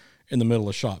trowel in the middle of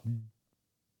the shop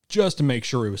just to make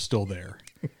sure it was still there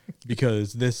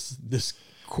because this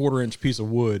 1/4-inch piece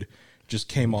of wood just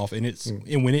came off, and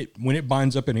and when it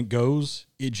binds up and it goes,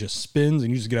 it just spins,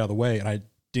 and you just get out of the way. And I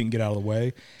didn't get out of the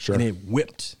way, and it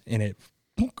whipped, and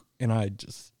I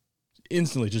just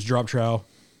instantly just dropped trowel.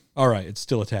 All right, it's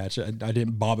still attached. I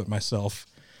didn't bob it myself,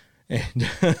 and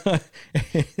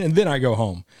and then I go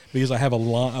home because I have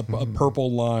a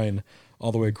purple line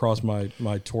all the way across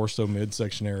my torso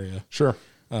midsection area. Sure.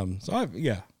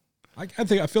 I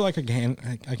feel like I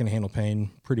can handle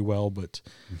pain pretty well, but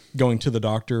going to the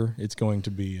doctor, it's going to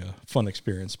be a fun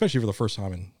experience, especially for the first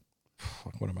time in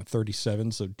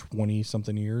 37, so 20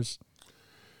 something years.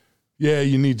 Yeah,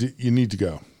 you need to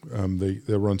go.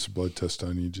 They'll run some blood tests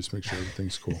on you, just make sure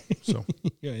everything's cool. So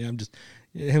I'm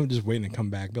just waiting to come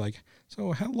back. Be like,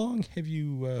 so how long have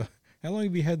you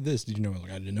had this? Did you know?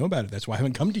 Like, I didn't know about it. That's why I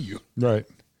haven't come to you. Right.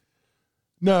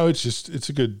 No, it's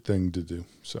a good thing to do.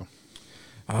 So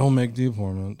I'll make the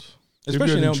appointment.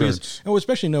 Especially now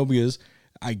because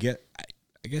I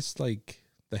guess like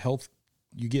the health,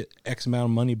 you get X amount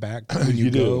of money back when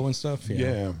you go and stuff.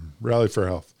 Yeah. Rally for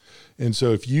Health. And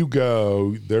so if you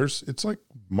go, it's like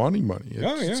money.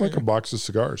 It's like a box of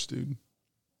cigars, dude.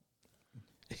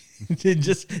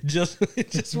 just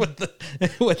what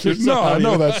No, I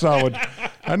know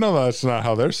that's not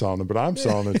how they're selling it, but I'm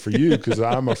selling it for you because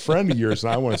I'm a friend of yours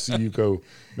and I want to see you go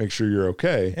make sure you're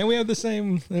okay. And we have the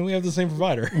same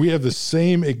provider. We have the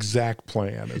same exact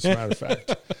plan, as a matter of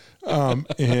fact.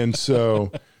 And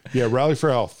so, yeah, Rally for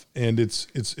Health, and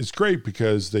it's great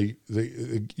because they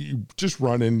you just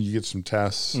run in, you get some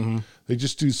tests. Mm-hmm. They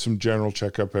just do some general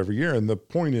checkup every year, and the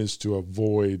point is to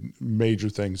avoid major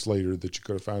things later that you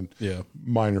could have found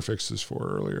minor fixes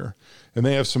for earlier. And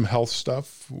they have some health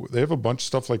stuff. They have a bunch of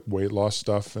stuff like weight loss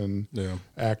stuff and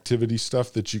activity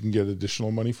stuff that you can get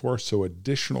additional money for. So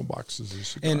additional boxes of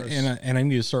cigars. And I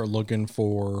need to start looking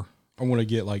for. I want to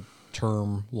get like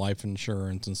term life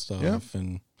insurance and stuff. Yeah.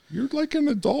 And you're like an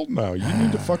adult now. You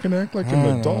need to fucking act like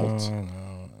an adult. I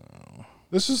know.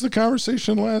 This is the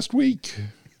conversation last week.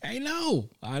 I know.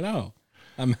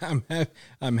 I'm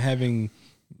having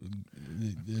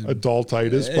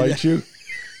adultitis bite you.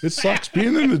 It sucks.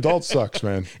 Being an adult sucks,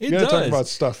 man. You gotta talk about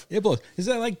stuff. It blows. Is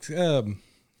that like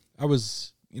I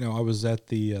was at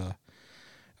the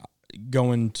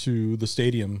going to the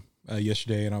stadium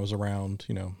yesterday, and I was around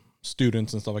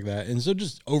students and stuff like that, and so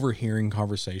just overhearing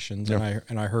conversations, and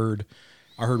I heard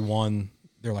one.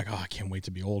 They're like, "Oh, I can't wait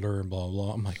to be older," and blah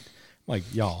blah. I'm like,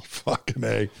 y'all, fucking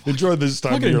A. Enjoy this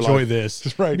time of your life. Enjoy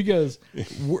this, right? Because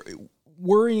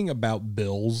worrying about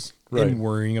bills and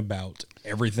worrying about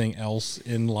everything else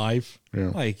in life,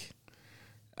 I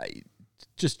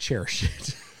just cherish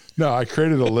it. No, I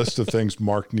created a list of things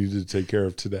Mark needed to take care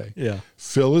of today. Yeah.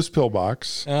 Fill his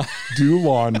pillbox, do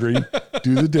laundry,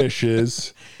 do the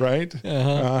dishes, right?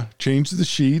 Change the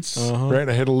sheets, right?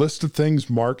 I had a list of things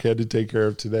Mark had to take care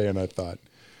of today, and I thought,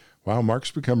 wow,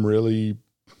 Mark's become really,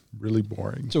 really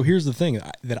boring. So here's the thing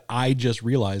that I just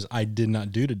realized I did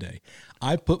not do today.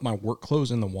 I put my work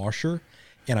clothes in the washer,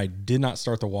 and I did not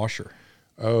start the washer.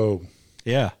 Oh.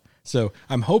 Yeah. So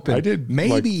I'm hoping I did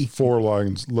maybe like 4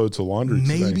 loads of laundry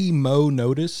maybe today. Mo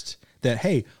noticed that,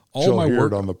 hey, all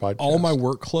my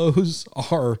work clothes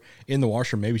are in the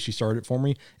washer. Maybe she started it for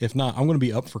me. If not, I'm going to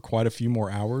be up for quite a few more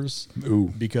hours.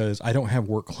 Ooh. Because I don't have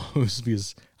work clothes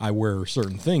because I wear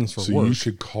certain things for work. So you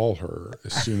should call her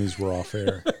as soon as we're off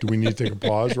air. Do we need to take a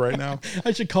pause right now?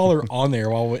 I should call her on there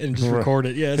and just record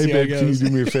it. Yeah. Hey, babe, can you do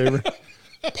me a favor?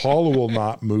 Paula will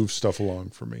not move stuff along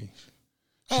for me.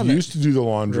 She used to do the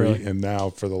laundry, and now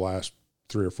for the last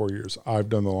 3 or 4 years, I've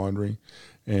done the laundry,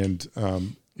 and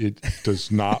it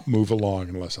does not move along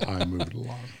unless I move it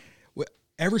along. Well,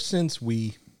 ever since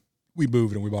we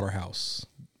moved and we bought our house,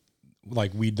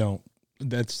 like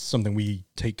that's something we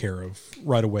take care of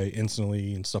right away,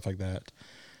 instantly, and stuff like that.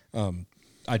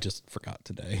 I just forgot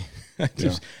today.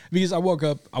 Because I woke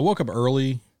up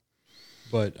early,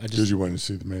 but I just... Did you went to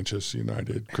see the Manchester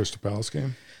United Crystal Palace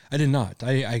game? I did not.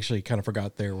 I actually kind of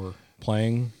forgot they were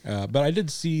playing, but I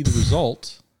did see the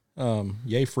result.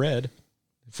 Yay, Fred!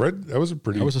 Fred, that was a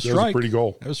strike. That was a pretty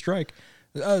goal. That was a strike.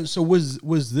 So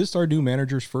was this our new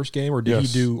manager's first game, or did he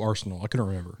do Arsenal? I couldn't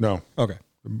remember. No. Okay.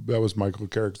 That was Michael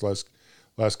Carrick's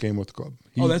last game with the club.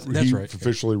 That's he right.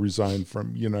 Officially resigned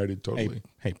from United totally.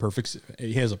 Hey, perfect.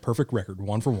 He has a perfect record,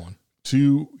 1 for 1.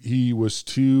 He was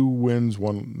 2 wins,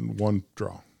 one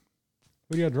draw. What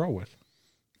do you got to draw with?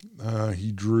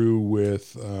 He drew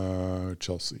with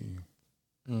Chelsea.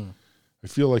 I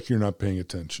feel like you're not paying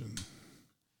attention.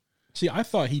 See, I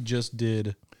thought he just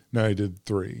did. No, he did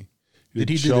 3. He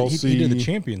did the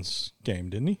Champions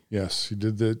game, didn't he? Yes, he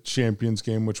did the Champions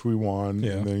game, which we won,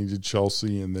 and then he did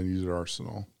Chelsea, and then he did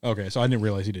Arsenal. Okay, so I didn't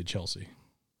realize he did Chelsea.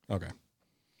 Okay.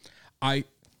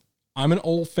 I'm an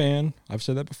old fan. I've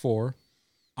said that before.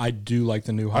 I do like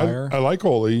the new hire. I like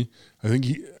Ole. I think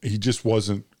he just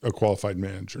wasn't a qualified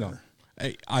manager. No.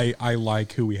 I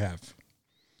like who we have.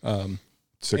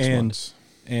 6 months.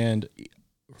 And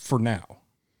for now.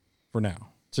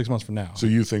 6 months from now. So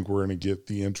you think we're going to get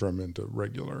the interim into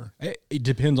regular? It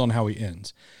depends on how he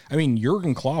ends. I mean,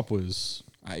 Jurgen Klopp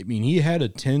he had a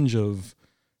tinge of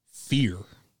fear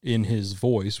in his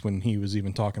voice when he was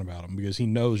even talking about him because he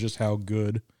knows just how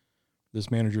good this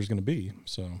manager is going to be.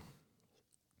 So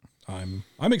I'm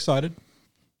excited.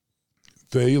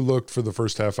 they looked for the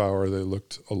first half hour. They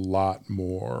looked a lot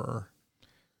more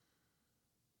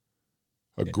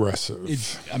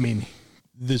aggressive. I mean,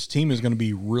 this team is going to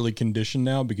be really conditioned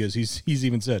now because he's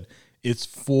even said it's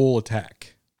full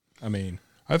attack. I mean,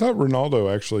 I thought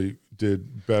Ronaldo actually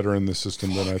did better in the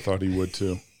system than I thought he would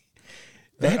too.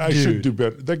 I should do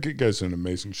better. That guy's in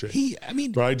amazing shape.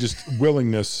 But I just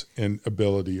willingness and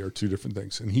ability are two different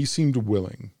things, and he seemed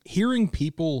willing. Hearing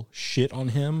people shit on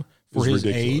him for his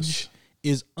age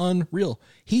is unreal.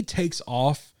 He takes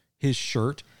off his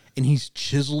shirt and he's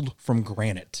chiseled from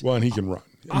granite. Well, and he can run.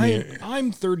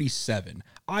 I'm 37.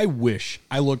 I wish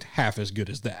I looked half as good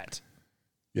as that.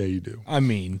 Yeah, you do. I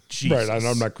mean, Jesus. Right.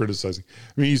 I'm not criticizing.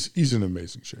 I mean, he's in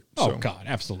amazing shape. Oh, God,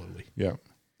 absolutely. Yeah.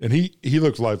 And he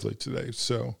looked lively today.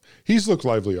 So he's looked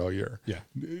lively all year. Yeah.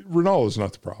 Ronaldo's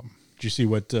not the problem. Did you see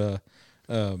what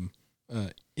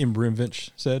Ibrahimovic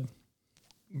said?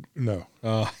 No.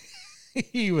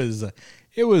 It was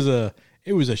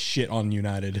a shit on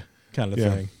United kind of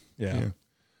thing. Yeah.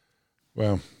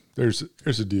 Well, there's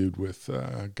a dude with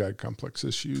God complex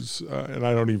issues,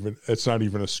 and it's not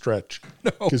even a stretch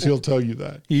because he'll tell you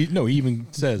that. He even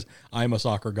says, "I'm a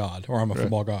soccer god" or "I'm a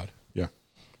football god." Yeah.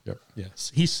 Yep.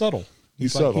 Yes. He's subtle.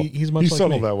 He's subtle. He's much he's like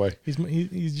subtle me. that way.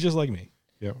 He's just like me.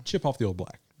 Yeah. Chip off the old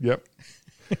black. Yep.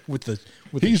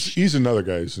 He's another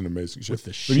guy who's in amazing shape.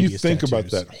 When you think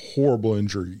about that horrible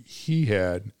injury he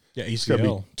had. Yeah,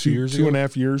 ACL.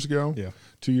 2.5 years ago. Yeah.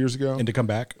 2 years ago. And to come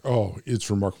back. Oh, it's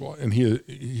remarkable. And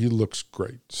he looks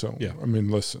great. So, yeah. I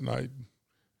mean, listen, I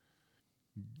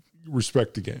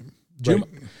respect the game.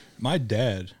 My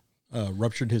dad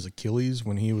ruptured his Achilles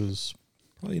when he was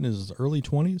probably in his early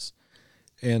 20s.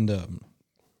 And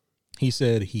he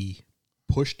said he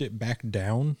pushed it back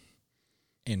down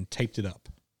and taped it up.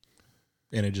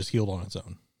 And it just healed on its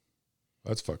own.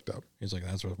 That's fucked up. He's like,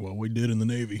 that's what we did in the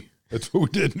Navy. That's what we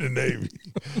did in the Navy.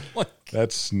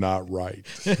 That's not right.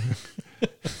 I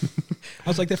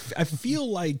was like, I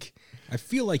feel like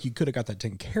you could have got that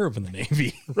taken care of in the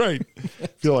Navy. Right. I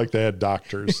feel like they had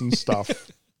doctors and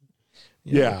stuff.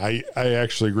 Yeah, I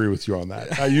actually agree with you on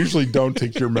that. I usually don't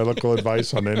take your medical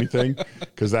advice on anything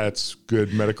because that's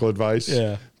good medical advice.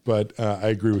 Yeah. But I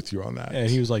agree with you on that. And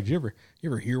he was like, you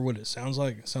ever hear what it sounds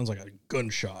like? It sounds like a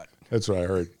gunshot. That's what I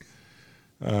heard.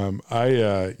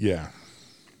 Yeah.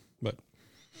 But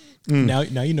now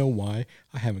you know why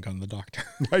I haven't gone to the doctor.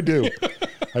 I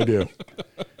do.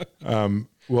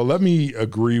 Well, let me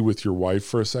agree with your wife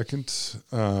for a second.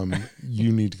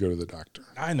 You need to go to the doctor.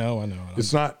 I know.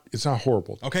 It's not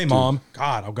horrible. Okay, Mom.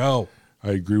 God, I'll go.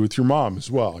 I agree with your mom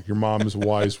as well. Your mom is a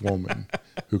wise woman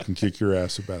who can kick your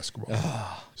ass at basketball.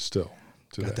 Still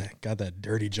today. Got that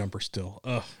dirty jumper still.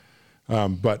 Ugh.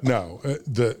 But no,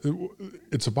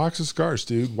 it's a box of scars,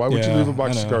 dude. Why would you leave a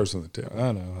box of scars on the table?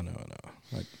 I know.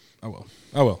 I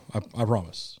will. I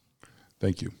promise.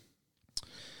 Thank you.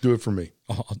 Do it for me.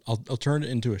 I'll turn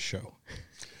it into a show.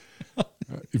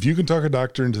 If you can talk a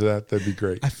doctor into that, that'd be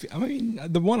great. I mean,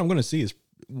 the one I'm going to see is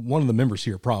one of the members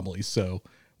here probably. So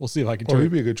we'll see if I can.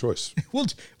 He'd be a good choice.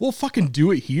 We'll fucking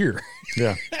do it here.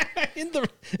 Yeah.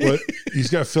 He's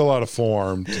got to fill out a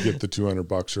form to get the $200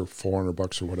 or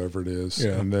 $400 or whatever it is,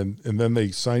 and then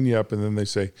they sign you up, and then they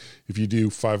say if you do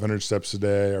 500 steps a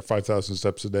day or 5,000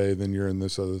 steps a day, then you're in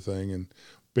this other thing, and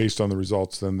based on the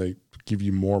results, then they give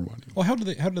you more money. Well, how do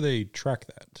they track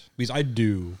that? Because I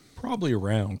do probably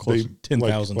around close to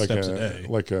 10,000 steps a day.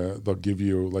 They'll give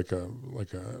you like a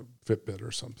Fitbit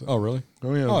or something. Oh, really?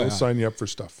 Oh yeah, they'll sign you up for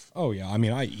stuff. Oh yeah, I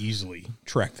mean I easily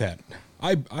track that.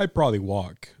 I probably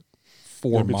walk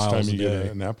 4 miles a day.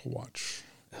 Get an Apple Watch.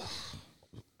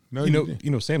 No, you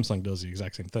know Samsung does the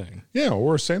exact same thing. Yeah,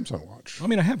 or a Samsung watch. I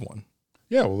mean, I have one.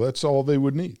 Yeah, well, that's all they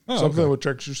would need. Something that would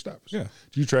track your steps. Yeah.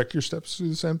 Do you track your steps through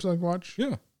the Samsung watch?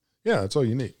 Yeah. Yeah, that's all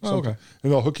you need. Oh, okay.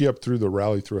 And they'll hook you up through the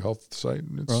Rally Through Health site.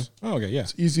 And okay, yeah.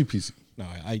 It's easy peasy. No,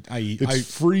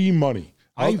 it's free money.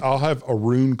 I'll have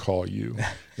Arun call you,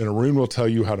 and Arun will tell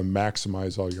you how to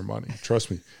maximize all your money. Trust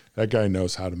me, that guy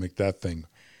knows how to make that thing.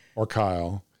 Or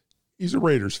Kyle. He's a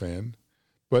Raiders fan,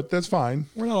 but that's fine.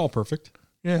 We're not all perfect.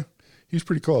 Yeah, he's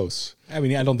pretty close. I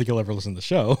mean, I don't think he'll ever listen to the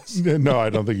show. No, I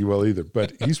don't think he will either,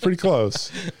 but he's pretty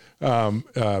close. But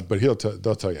they'll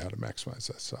tell you how to maximize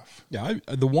that stuff. Yeah,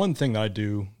 the one thing that I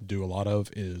do a lot of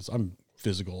is I'm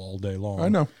physical all day long. I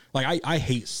know. Like I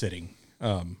hate sitting.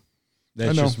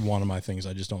 That's just one of my things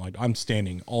I just don't like. I'm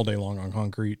standing all day long on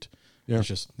concrete. Yeah. That's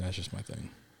just my thing.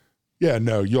 Yeah,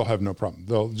 no, you'll have no problem.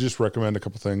 They'll just recommend a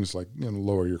couple things like,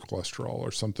 lower your cholesterol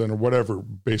or something or whatever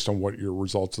based on what your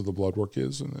results of the blood work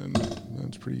is. And then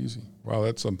that's pretty easy. Wow,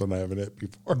 that's something I haven't hit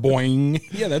before. Boing.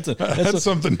 Yeah, that's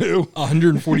something new.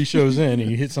 140 shows in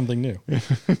and you hit something new.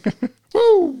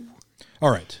 Woo! All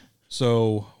right.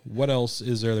 So what else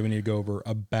is there that we need to go over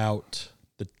about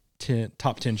the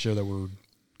top 10 show that we're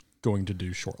going to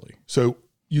do shortly? So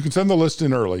you can send the list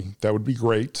in early. That would be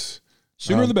great.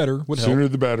 Sooner the better would help. Sooner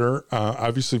the better.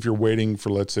 Obviously, if you're waiting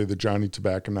for, let's say, the Johnny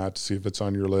Tobacconaut to see if it's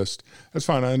on your list, that's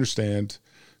fine. I understand.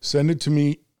 Send it to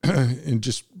me and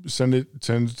just send it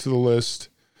to the list.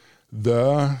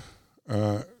 The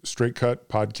Straight Cut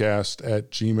Podcast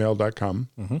at gmail.com.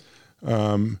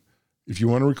 Mm-hmm. If you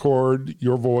want to record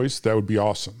your voice, that would be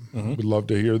awesome. Mm-hmm. We'd love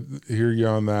to hear you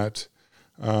on that.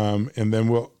 And then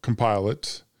we'll compile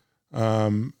it.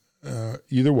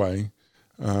 Either way.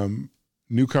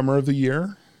 Newcomer of the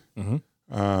year. Mm-hmm.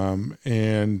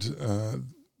 And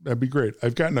that'd be great.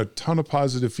 I've gotten a ton of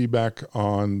positive feedback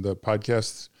on the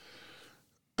podcast.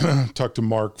 Talked to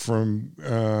Mark from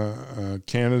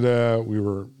Canada. We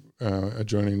were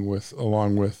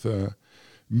along with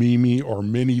Mimi, or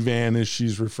Minivan as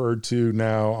she's referred to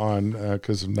now on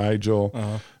because of Nigel.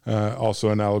 Uh-huh. Also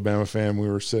an Alabama fan. We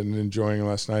were sitting enjoying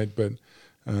last night, but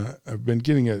I've been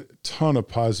getting a ton of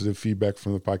positive feedback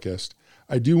from the podcast.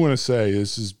 I do want to say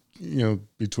this is,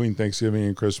 between Thanksgiving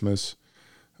and Christmas,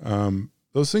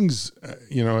 those things,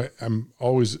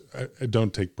 I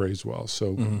don't take praise well.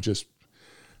 So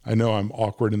I know I'm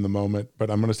awkward in the moment,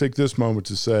 but I'm going to take this moment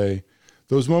to say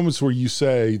those moments where you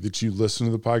say that you listen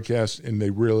to the podcast and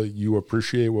you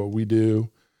appreciate what we do.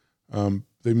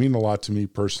 They mean a lot to me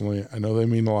personally. I know they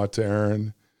mean a lot to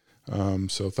Aaron.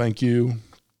 So thank you.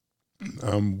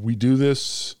 We do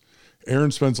this.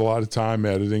 Aaron spends a lot of time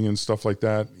editing and stuff like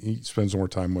that. He spends more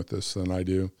time with this than I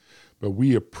do, but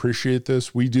we appreciate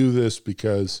this. We do this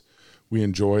because we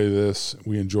enjoy this.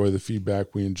 We enjoy the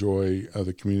feedback. We enjoy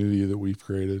the community that we've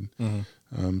created.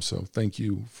 Mm-hmm. So thank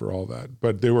you for all that.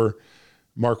 But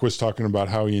Mark was talking about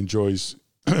how he enjoys,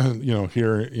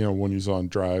 hearing, when he's on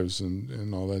drives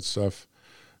and all that stuff.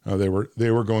 They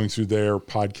were going through their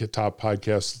top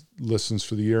podcast listens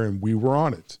for the year, and we were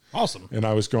on it. Awesome. And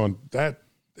I was going,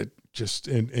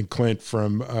 and Clint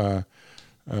from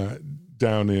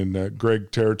down in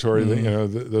Greg territory,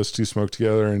 mm-hmm. Those two smoked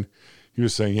together, and he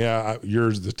was saying, yeah,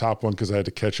 yours the top one because I had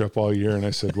to catch up all year. And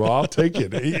I said, well, I'll take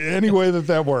it any way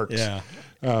that works. Yeah.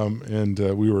 And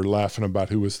we were laughing about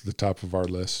who was at the top of our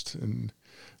list and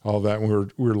all that.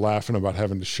 And we were laughing about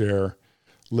having to share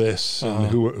lists and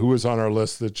who was on our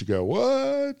list that you go,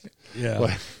 what? Yeah.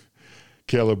 Like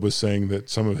Caleb was saying that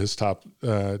some of his top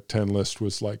 10 list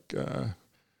was like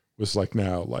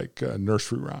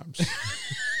nursery rhymes.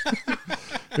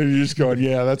 And you're just going,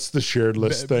 yeah, that's the shared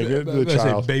list thing. The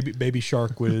child. Baby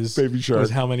Shark was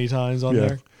how many times on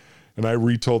there? And I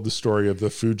retold the story of the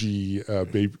Fuji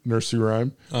baby nursery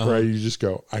rhyme, where you just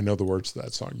go, I know the words to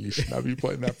that song. You should not be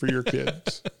playing that for your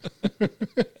kids.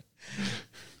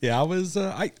 Yeah, I was.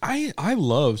 I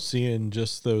love seeing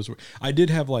just those. I did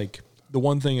have the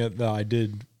one thing that I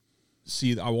did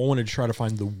see. I wanted to try to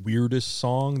find the weirdest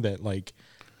song that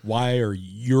why are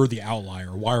you're the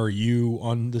outlier? Why are you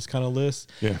on this kind of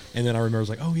list? Yeah. And then I remember I was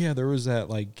like, oh yeah, there was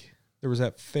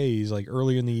that phase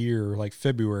early in the year,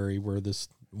 February, where this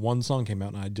one song came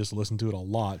out and I just listened to it a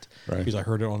lot because I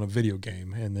heard it on a video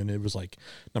game, and then it was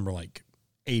number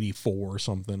 84 or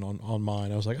something on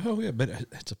mine. I was like, oh yeah, but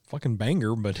it's a fucking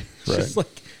banger, but it's just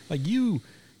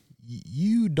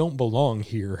you don't belong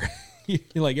here.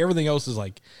 Everything else is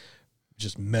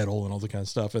just metal and all that kind of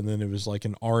stuff. And then it was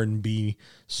an R&B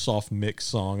soft mix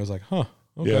song. I was like, huh,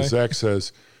 okay. Yeah, Zach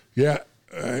says, yeah,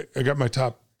 I got my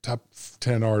top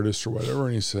 10 artists or whatever.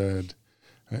 And he said,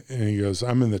 and he goes,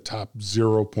 I'm in the top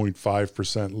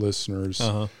 0.5% listeners.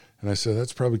 Uh-huh. And I said,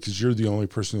 that's probably because you're the only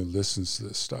person who listens to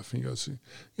this stuff. And he goes,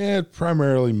 yeah,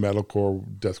 primarily metalcore,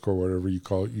 deathcore, whatever you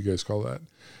guys call that.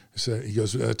 He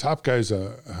goes, the top guy's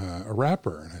a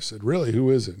rapper. And I said, really,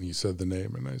 who is it? And he said the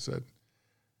name. And I said,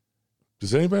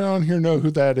 does anybody on here know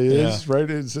who that is? Yeah. Right?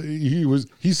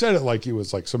 He said it like he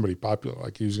was somebody popular,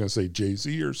 like he was going to say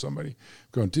Jay-Z or somebody.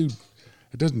 Going, dude,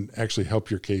 it doesn't actually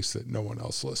help your case that no one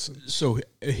else listens. So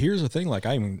here's the thing, I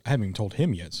haven't even told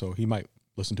him yet, so he might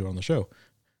listen to it on the show.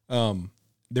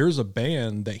 There's a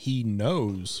band that he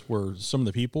knows where some of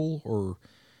the people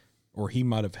or he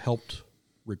might have helped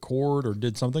record or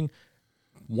did something.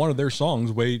 One of their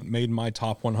songs made my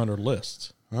top 100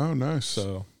 lists. Oh, nice.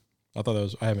 So I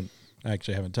thought I need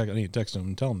to text him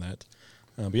and tell him that.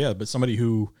 But somebody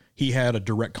who he had a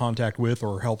direct contact with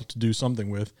or helped to do something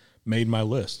with made my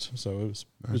list. So it was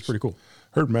pretty cool.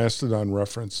 Heard Mastodon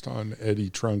referenced on Eddie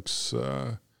Trunk's.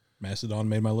 Mastodon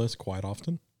made my list quite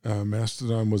often.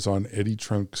 Mastodon was on Eddie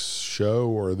Trunk's show,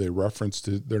 or they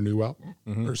referenced their new album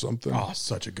or something. Oh,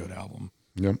 such a good album.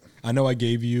 Yep. I know I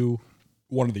gave you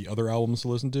one of the other albums to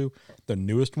listen to, the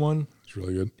newest one. It's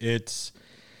really good.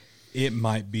 It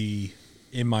might be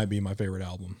my favorite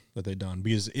album that they've done,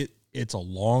 because it's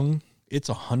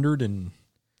 100 and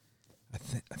I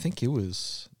think it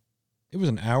was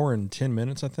an hour and 10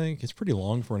 minutes. I think it's pretty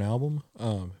long for an album.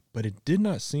 But it did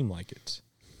not seem like it.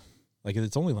 Like,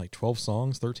 it's only like 12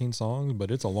 songs, 13 songs,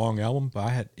 but it's a long album.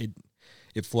 But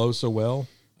it flows so well.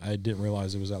 I didn't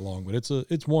realize it was that long, but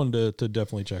it's one to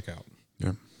definitely check out.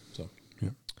 Yeah. So,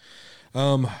 yeah.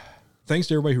 Thanks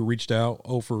to everybody who reached out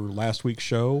for last week's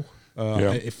show.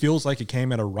 It feels like it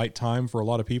came at a right time for a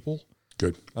lot of people.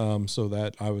 Good. So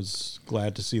that I was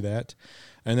glad to see that.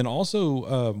 And then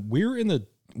also, we're a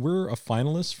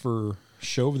finalist for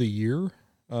Show of the Year.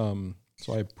 So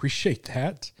I appreciate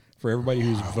that for everybody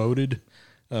who's voted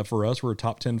for us. We're a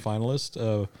top 10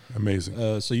 finalist.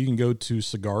 Amazing. So you can go to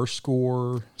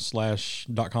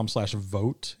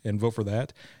cigarscore.com/vote and vote for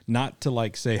that. Not to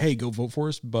like say, hey, go vote for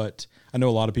us, but I know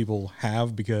a lot of people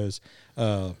have, because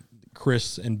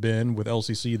Chris and Ben with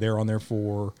LCC, they're on there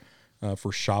for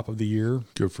Shop of the Year.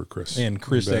 Good for Chris. And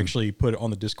Chris actually put it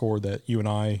on the Discord that you and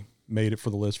I made it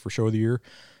for the list for Show of the Year.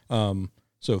 So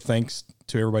thanks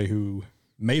to everybody who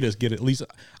made us get at least.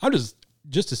 I'm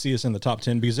just to see us in the top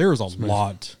 10, because there's a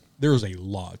lot. There's a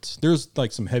lot. There's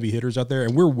like some heavy hitters out there,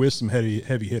 and we're with some heavy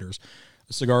hitters.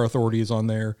 Cigar Authority is on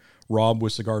there. Rob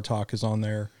with Cigar Talk is on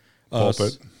there.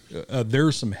 Pulpit.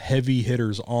 There's some heavy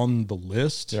hitters on the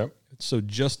list. Yep. So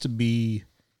just to be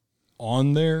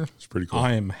on there, it's pretty cool.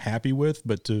 I am happy with,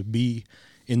 but to be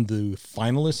in the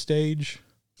finalist stage,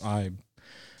 I'm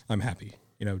happy.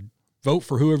 Vote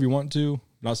for whoever you want to. I'm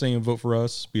not saying vote for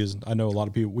us, because I know a lot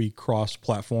of people, we cross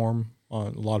platform. A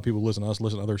lot of people listen to us,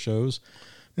 listen to other shows,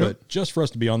 but just for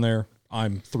us to be on there,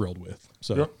 I'm thrilled with.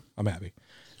 So I'm happy.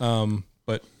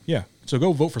 But yeah, so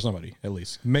go vote for somebody at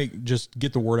least. Just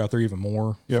get the word out there even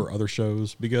more for other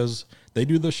shows, because they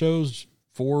do the shows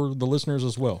for the listeners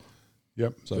as well.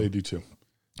 Yep, so they do too.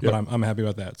 But I'm happy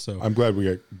about that. So I'm glad we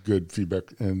got good feedback,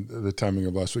 and the timing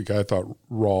of last week. I thought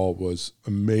Raw was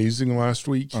amazing last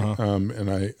week,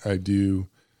 and I do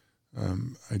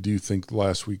think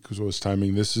last week was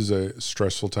timing. This is a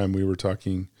stressful time. We were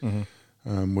talking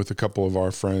with a couple of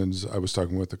our friends. I was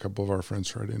talking with a couple of our friends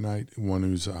Friday night. One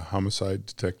who's a homicide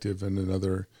detective, and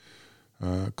another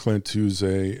Clint, who's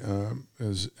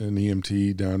is an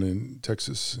EMT down in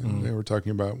Texas, and they were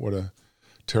talking about what a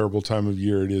terrible time of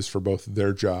year it is for both of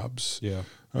their jobs. Yeah.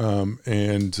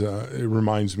 And it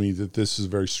reminds me that this is a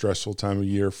very stressful time of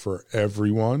year for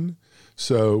everyone.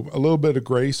 So a little bit of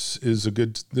grace this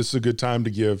is a good time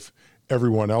to give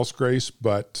everyone else grace,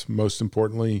 but most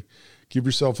importantly, give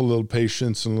yourself a little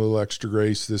patience and a little extra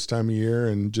grace this time of year,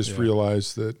 and just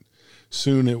realize that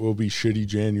soon it will be shitty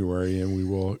January, and we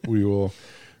will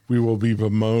be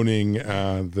bemoaning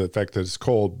the fact that it's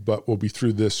cold, but we'll be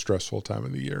through this stressful time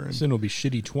of the year. And soon it'll be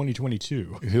shitty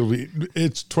 2022.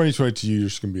 It's 2022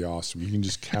 is going to be awesome. You can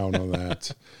just count on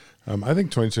that. I think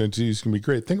 2022 is going to be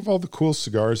great. Think of all the cool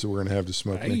cigars that we're going to have to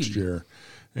smoke next year,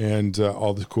 and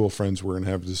all the cool friends we're going to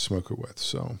have to smoke it with.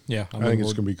 So yeah, I think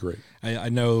it's going to be great. I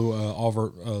know all of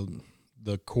our,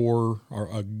 the core,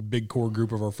 a big core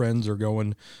group of our friends are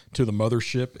going to the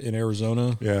mothership in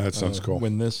Arizona. Yeah, that sounds cool.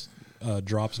 When this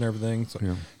drops and everything. So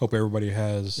hope everybody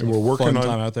has and we're working fun on,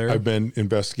 time out there. I've been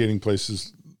investigating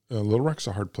places. Little Rock's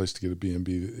a hard place to get a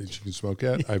B&B that you can smoke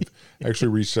at. I've actually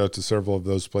reached out to several of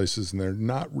those places, and they're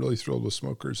not really thrilled with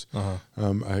smokers.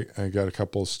 I got a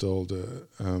couple still to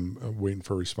waiting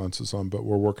for responses on, but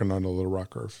we're working on a Little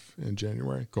Rock Earth in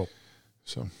January. Cool.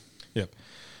 So, yep.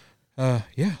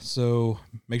 So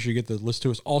make sure you get the list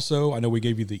to us. Also, I know we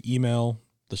gave you the email,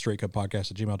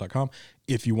 thestraightcutpodcast@gmail.com.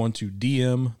 If you want to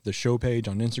DM the show page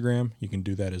on Instagram, you can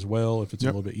do that as well if it's a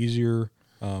little bit easier.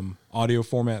 Audio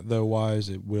format, though, wise,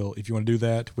 it will, if you want to do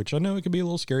that, which I know it can be a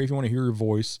little scary if you want to hear your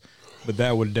voice, but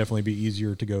that would definitely be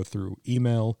easier to go through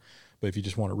email. But if you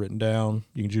just want it written down,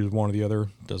 you can choose one or the other.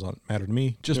 Doesn't matter to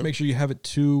me. Just make sure you have it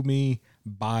to me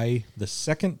by the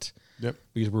 2nd. Yep.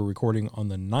 Because we're recording on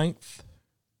the 9th,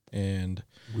 and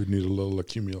we need a little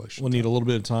accumulation. We'll need a little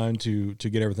bit of time to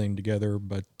get everything together.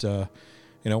 But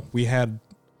we had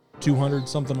 200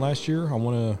 something last year. I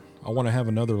want to have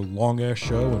another long ass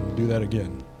show and do that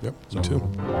again. Yep, me too.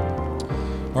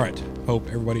 All right. Hope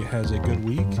everybody has a good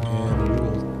week, and we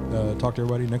will talk to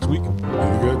everybody next week.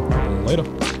 Very good. Later.